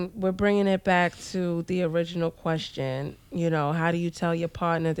when we're bringing it back to the original question, you know, how do you tell your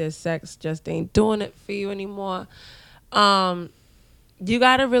partner their sex just ain't doing it for you anymore? You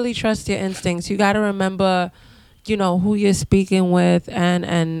got to really trust your instincts. You got to remember, you know, who you're speaking with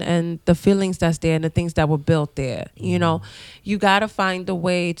and the feelings that's there and the things that were built there. You know, you got to find a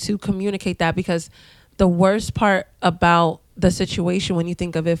way to communicate that, because the worst part about the situation, when you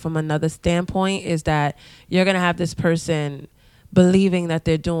think of it from another standpoint, is that you're going to have this person believing that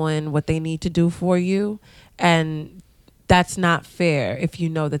they're doing what they need to do for you. And that's not fair if you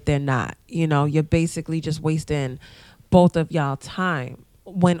know that they're not. You know, you're basically just wasting both of y'all time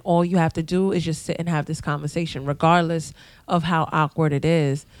when all you have to do is just sit and have this conversation, regardless of how awkward it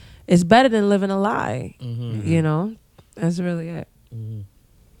is. It's better than living a lie. You know, that's really it.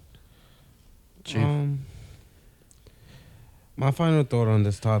 Chief. My final thought on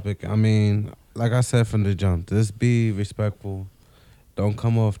this topic, I mean, like I said from the jump, just be respectful. Don't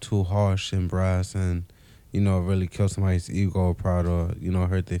come off too harsh and brass and, you know, really kill somebody's ego or pride, or, you know,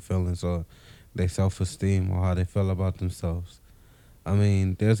 hurt their feelings or their self-esteem or how they feel about themselves. I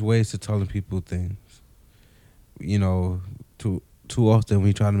mean, there's ways to telling people things. You know, too often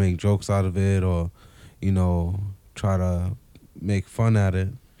we try to make jokes out of it, or, you know, try to make fun at it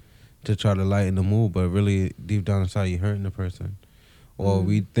to try to lighten the mood, but really deep down inside you're hurting the person. Or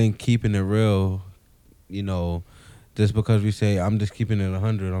we think keeping it real, you know, just because we say, I'm just keeping it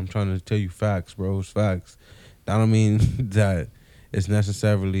 100, I'm trying to tell you facts, bro, it's facts. That don't mean that it's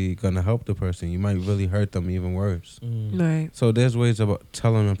necessarily going to help the person. You might really hurt them even worse. Right. So there's ways about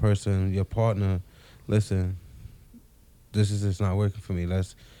telling a person, your partner, listen, this is just not working for me.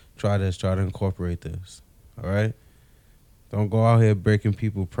 Let's try this, try to incorporate this. All right? Don't go out here breaking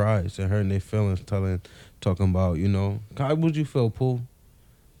people's prides and hurting their feelings, talking about, you know, how would you feel, Pooh?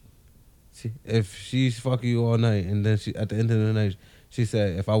 If she's fucking you all night and then she at the end of the night, she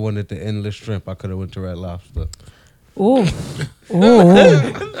said, if I wanted the endless shrimp, I could have went to Red Lobster. Ooh.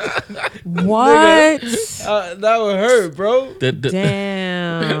 Ooh. What? That would hurt, bro.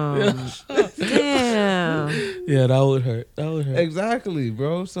 Damn. Damn. Yeah, that would hurt. That would hurt. Exactly,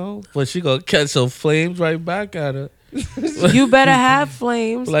 bro. So, But she gonna catch some flames right back at her. You better have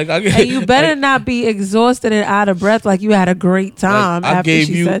flames. Like and you better not be exhausted and out of breath like you had a great time like, after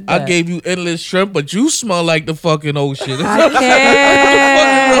she said that. I gave you endless shrimp, but you smell like the fucking ocean. I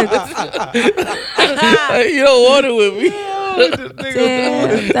can't. You don't want it with me.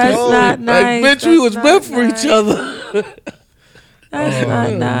 Damn, that's not nice. Like, bitch, we was meant for each other. That's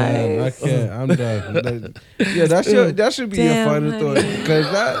not nice. Man, I can't. I'm done. Yeah, that should be your final thought,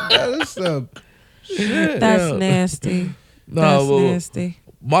 because that is some shit. That's nasty. That's nasty.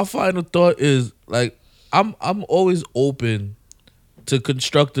 My final thought is, like, I'm always open to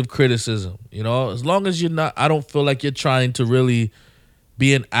constructive criticism. You know, as long as you're not, I don't feel like you're trying to really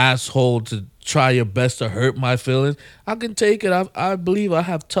be an asshole to try your best to hurt my feelings. I can take it. I believe I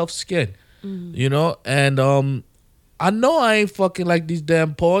have tough skin. You know, and I know I ain't fucking like these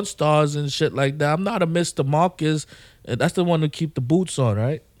damn porn stars and shit like that. I'm not a Mr. Marcus. That's the one who keep the boots on,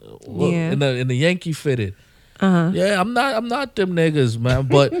 right? Yeah. In the Yankee fitted. Yeah, I'm not them niggas, man.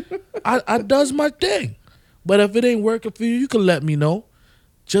 But I does my thing. But if it ain't working for you, you can let me know.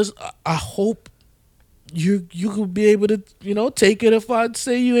 Just I hope you could be able to, you know, take it if I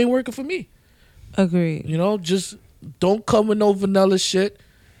say you ain't working for me. Agreed. You know, just don't come with no vanilla shit,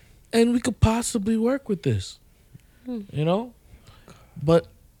 and we could possibly work with this. You know, But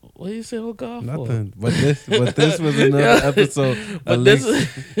what do you say hook off Nothing. But this was another episode. But this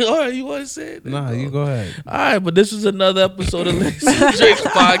is, all right, you want to say it? Nah, you go ahead. All right, but this was another episode of Links and Drinks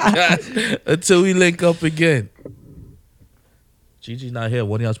podcast. Until we link up again. Gigi's not here.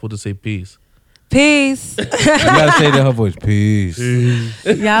 When y'all supposed to say peace? Peace. You gotta say that in her voice. Peace.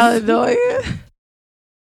 Y'all annoying.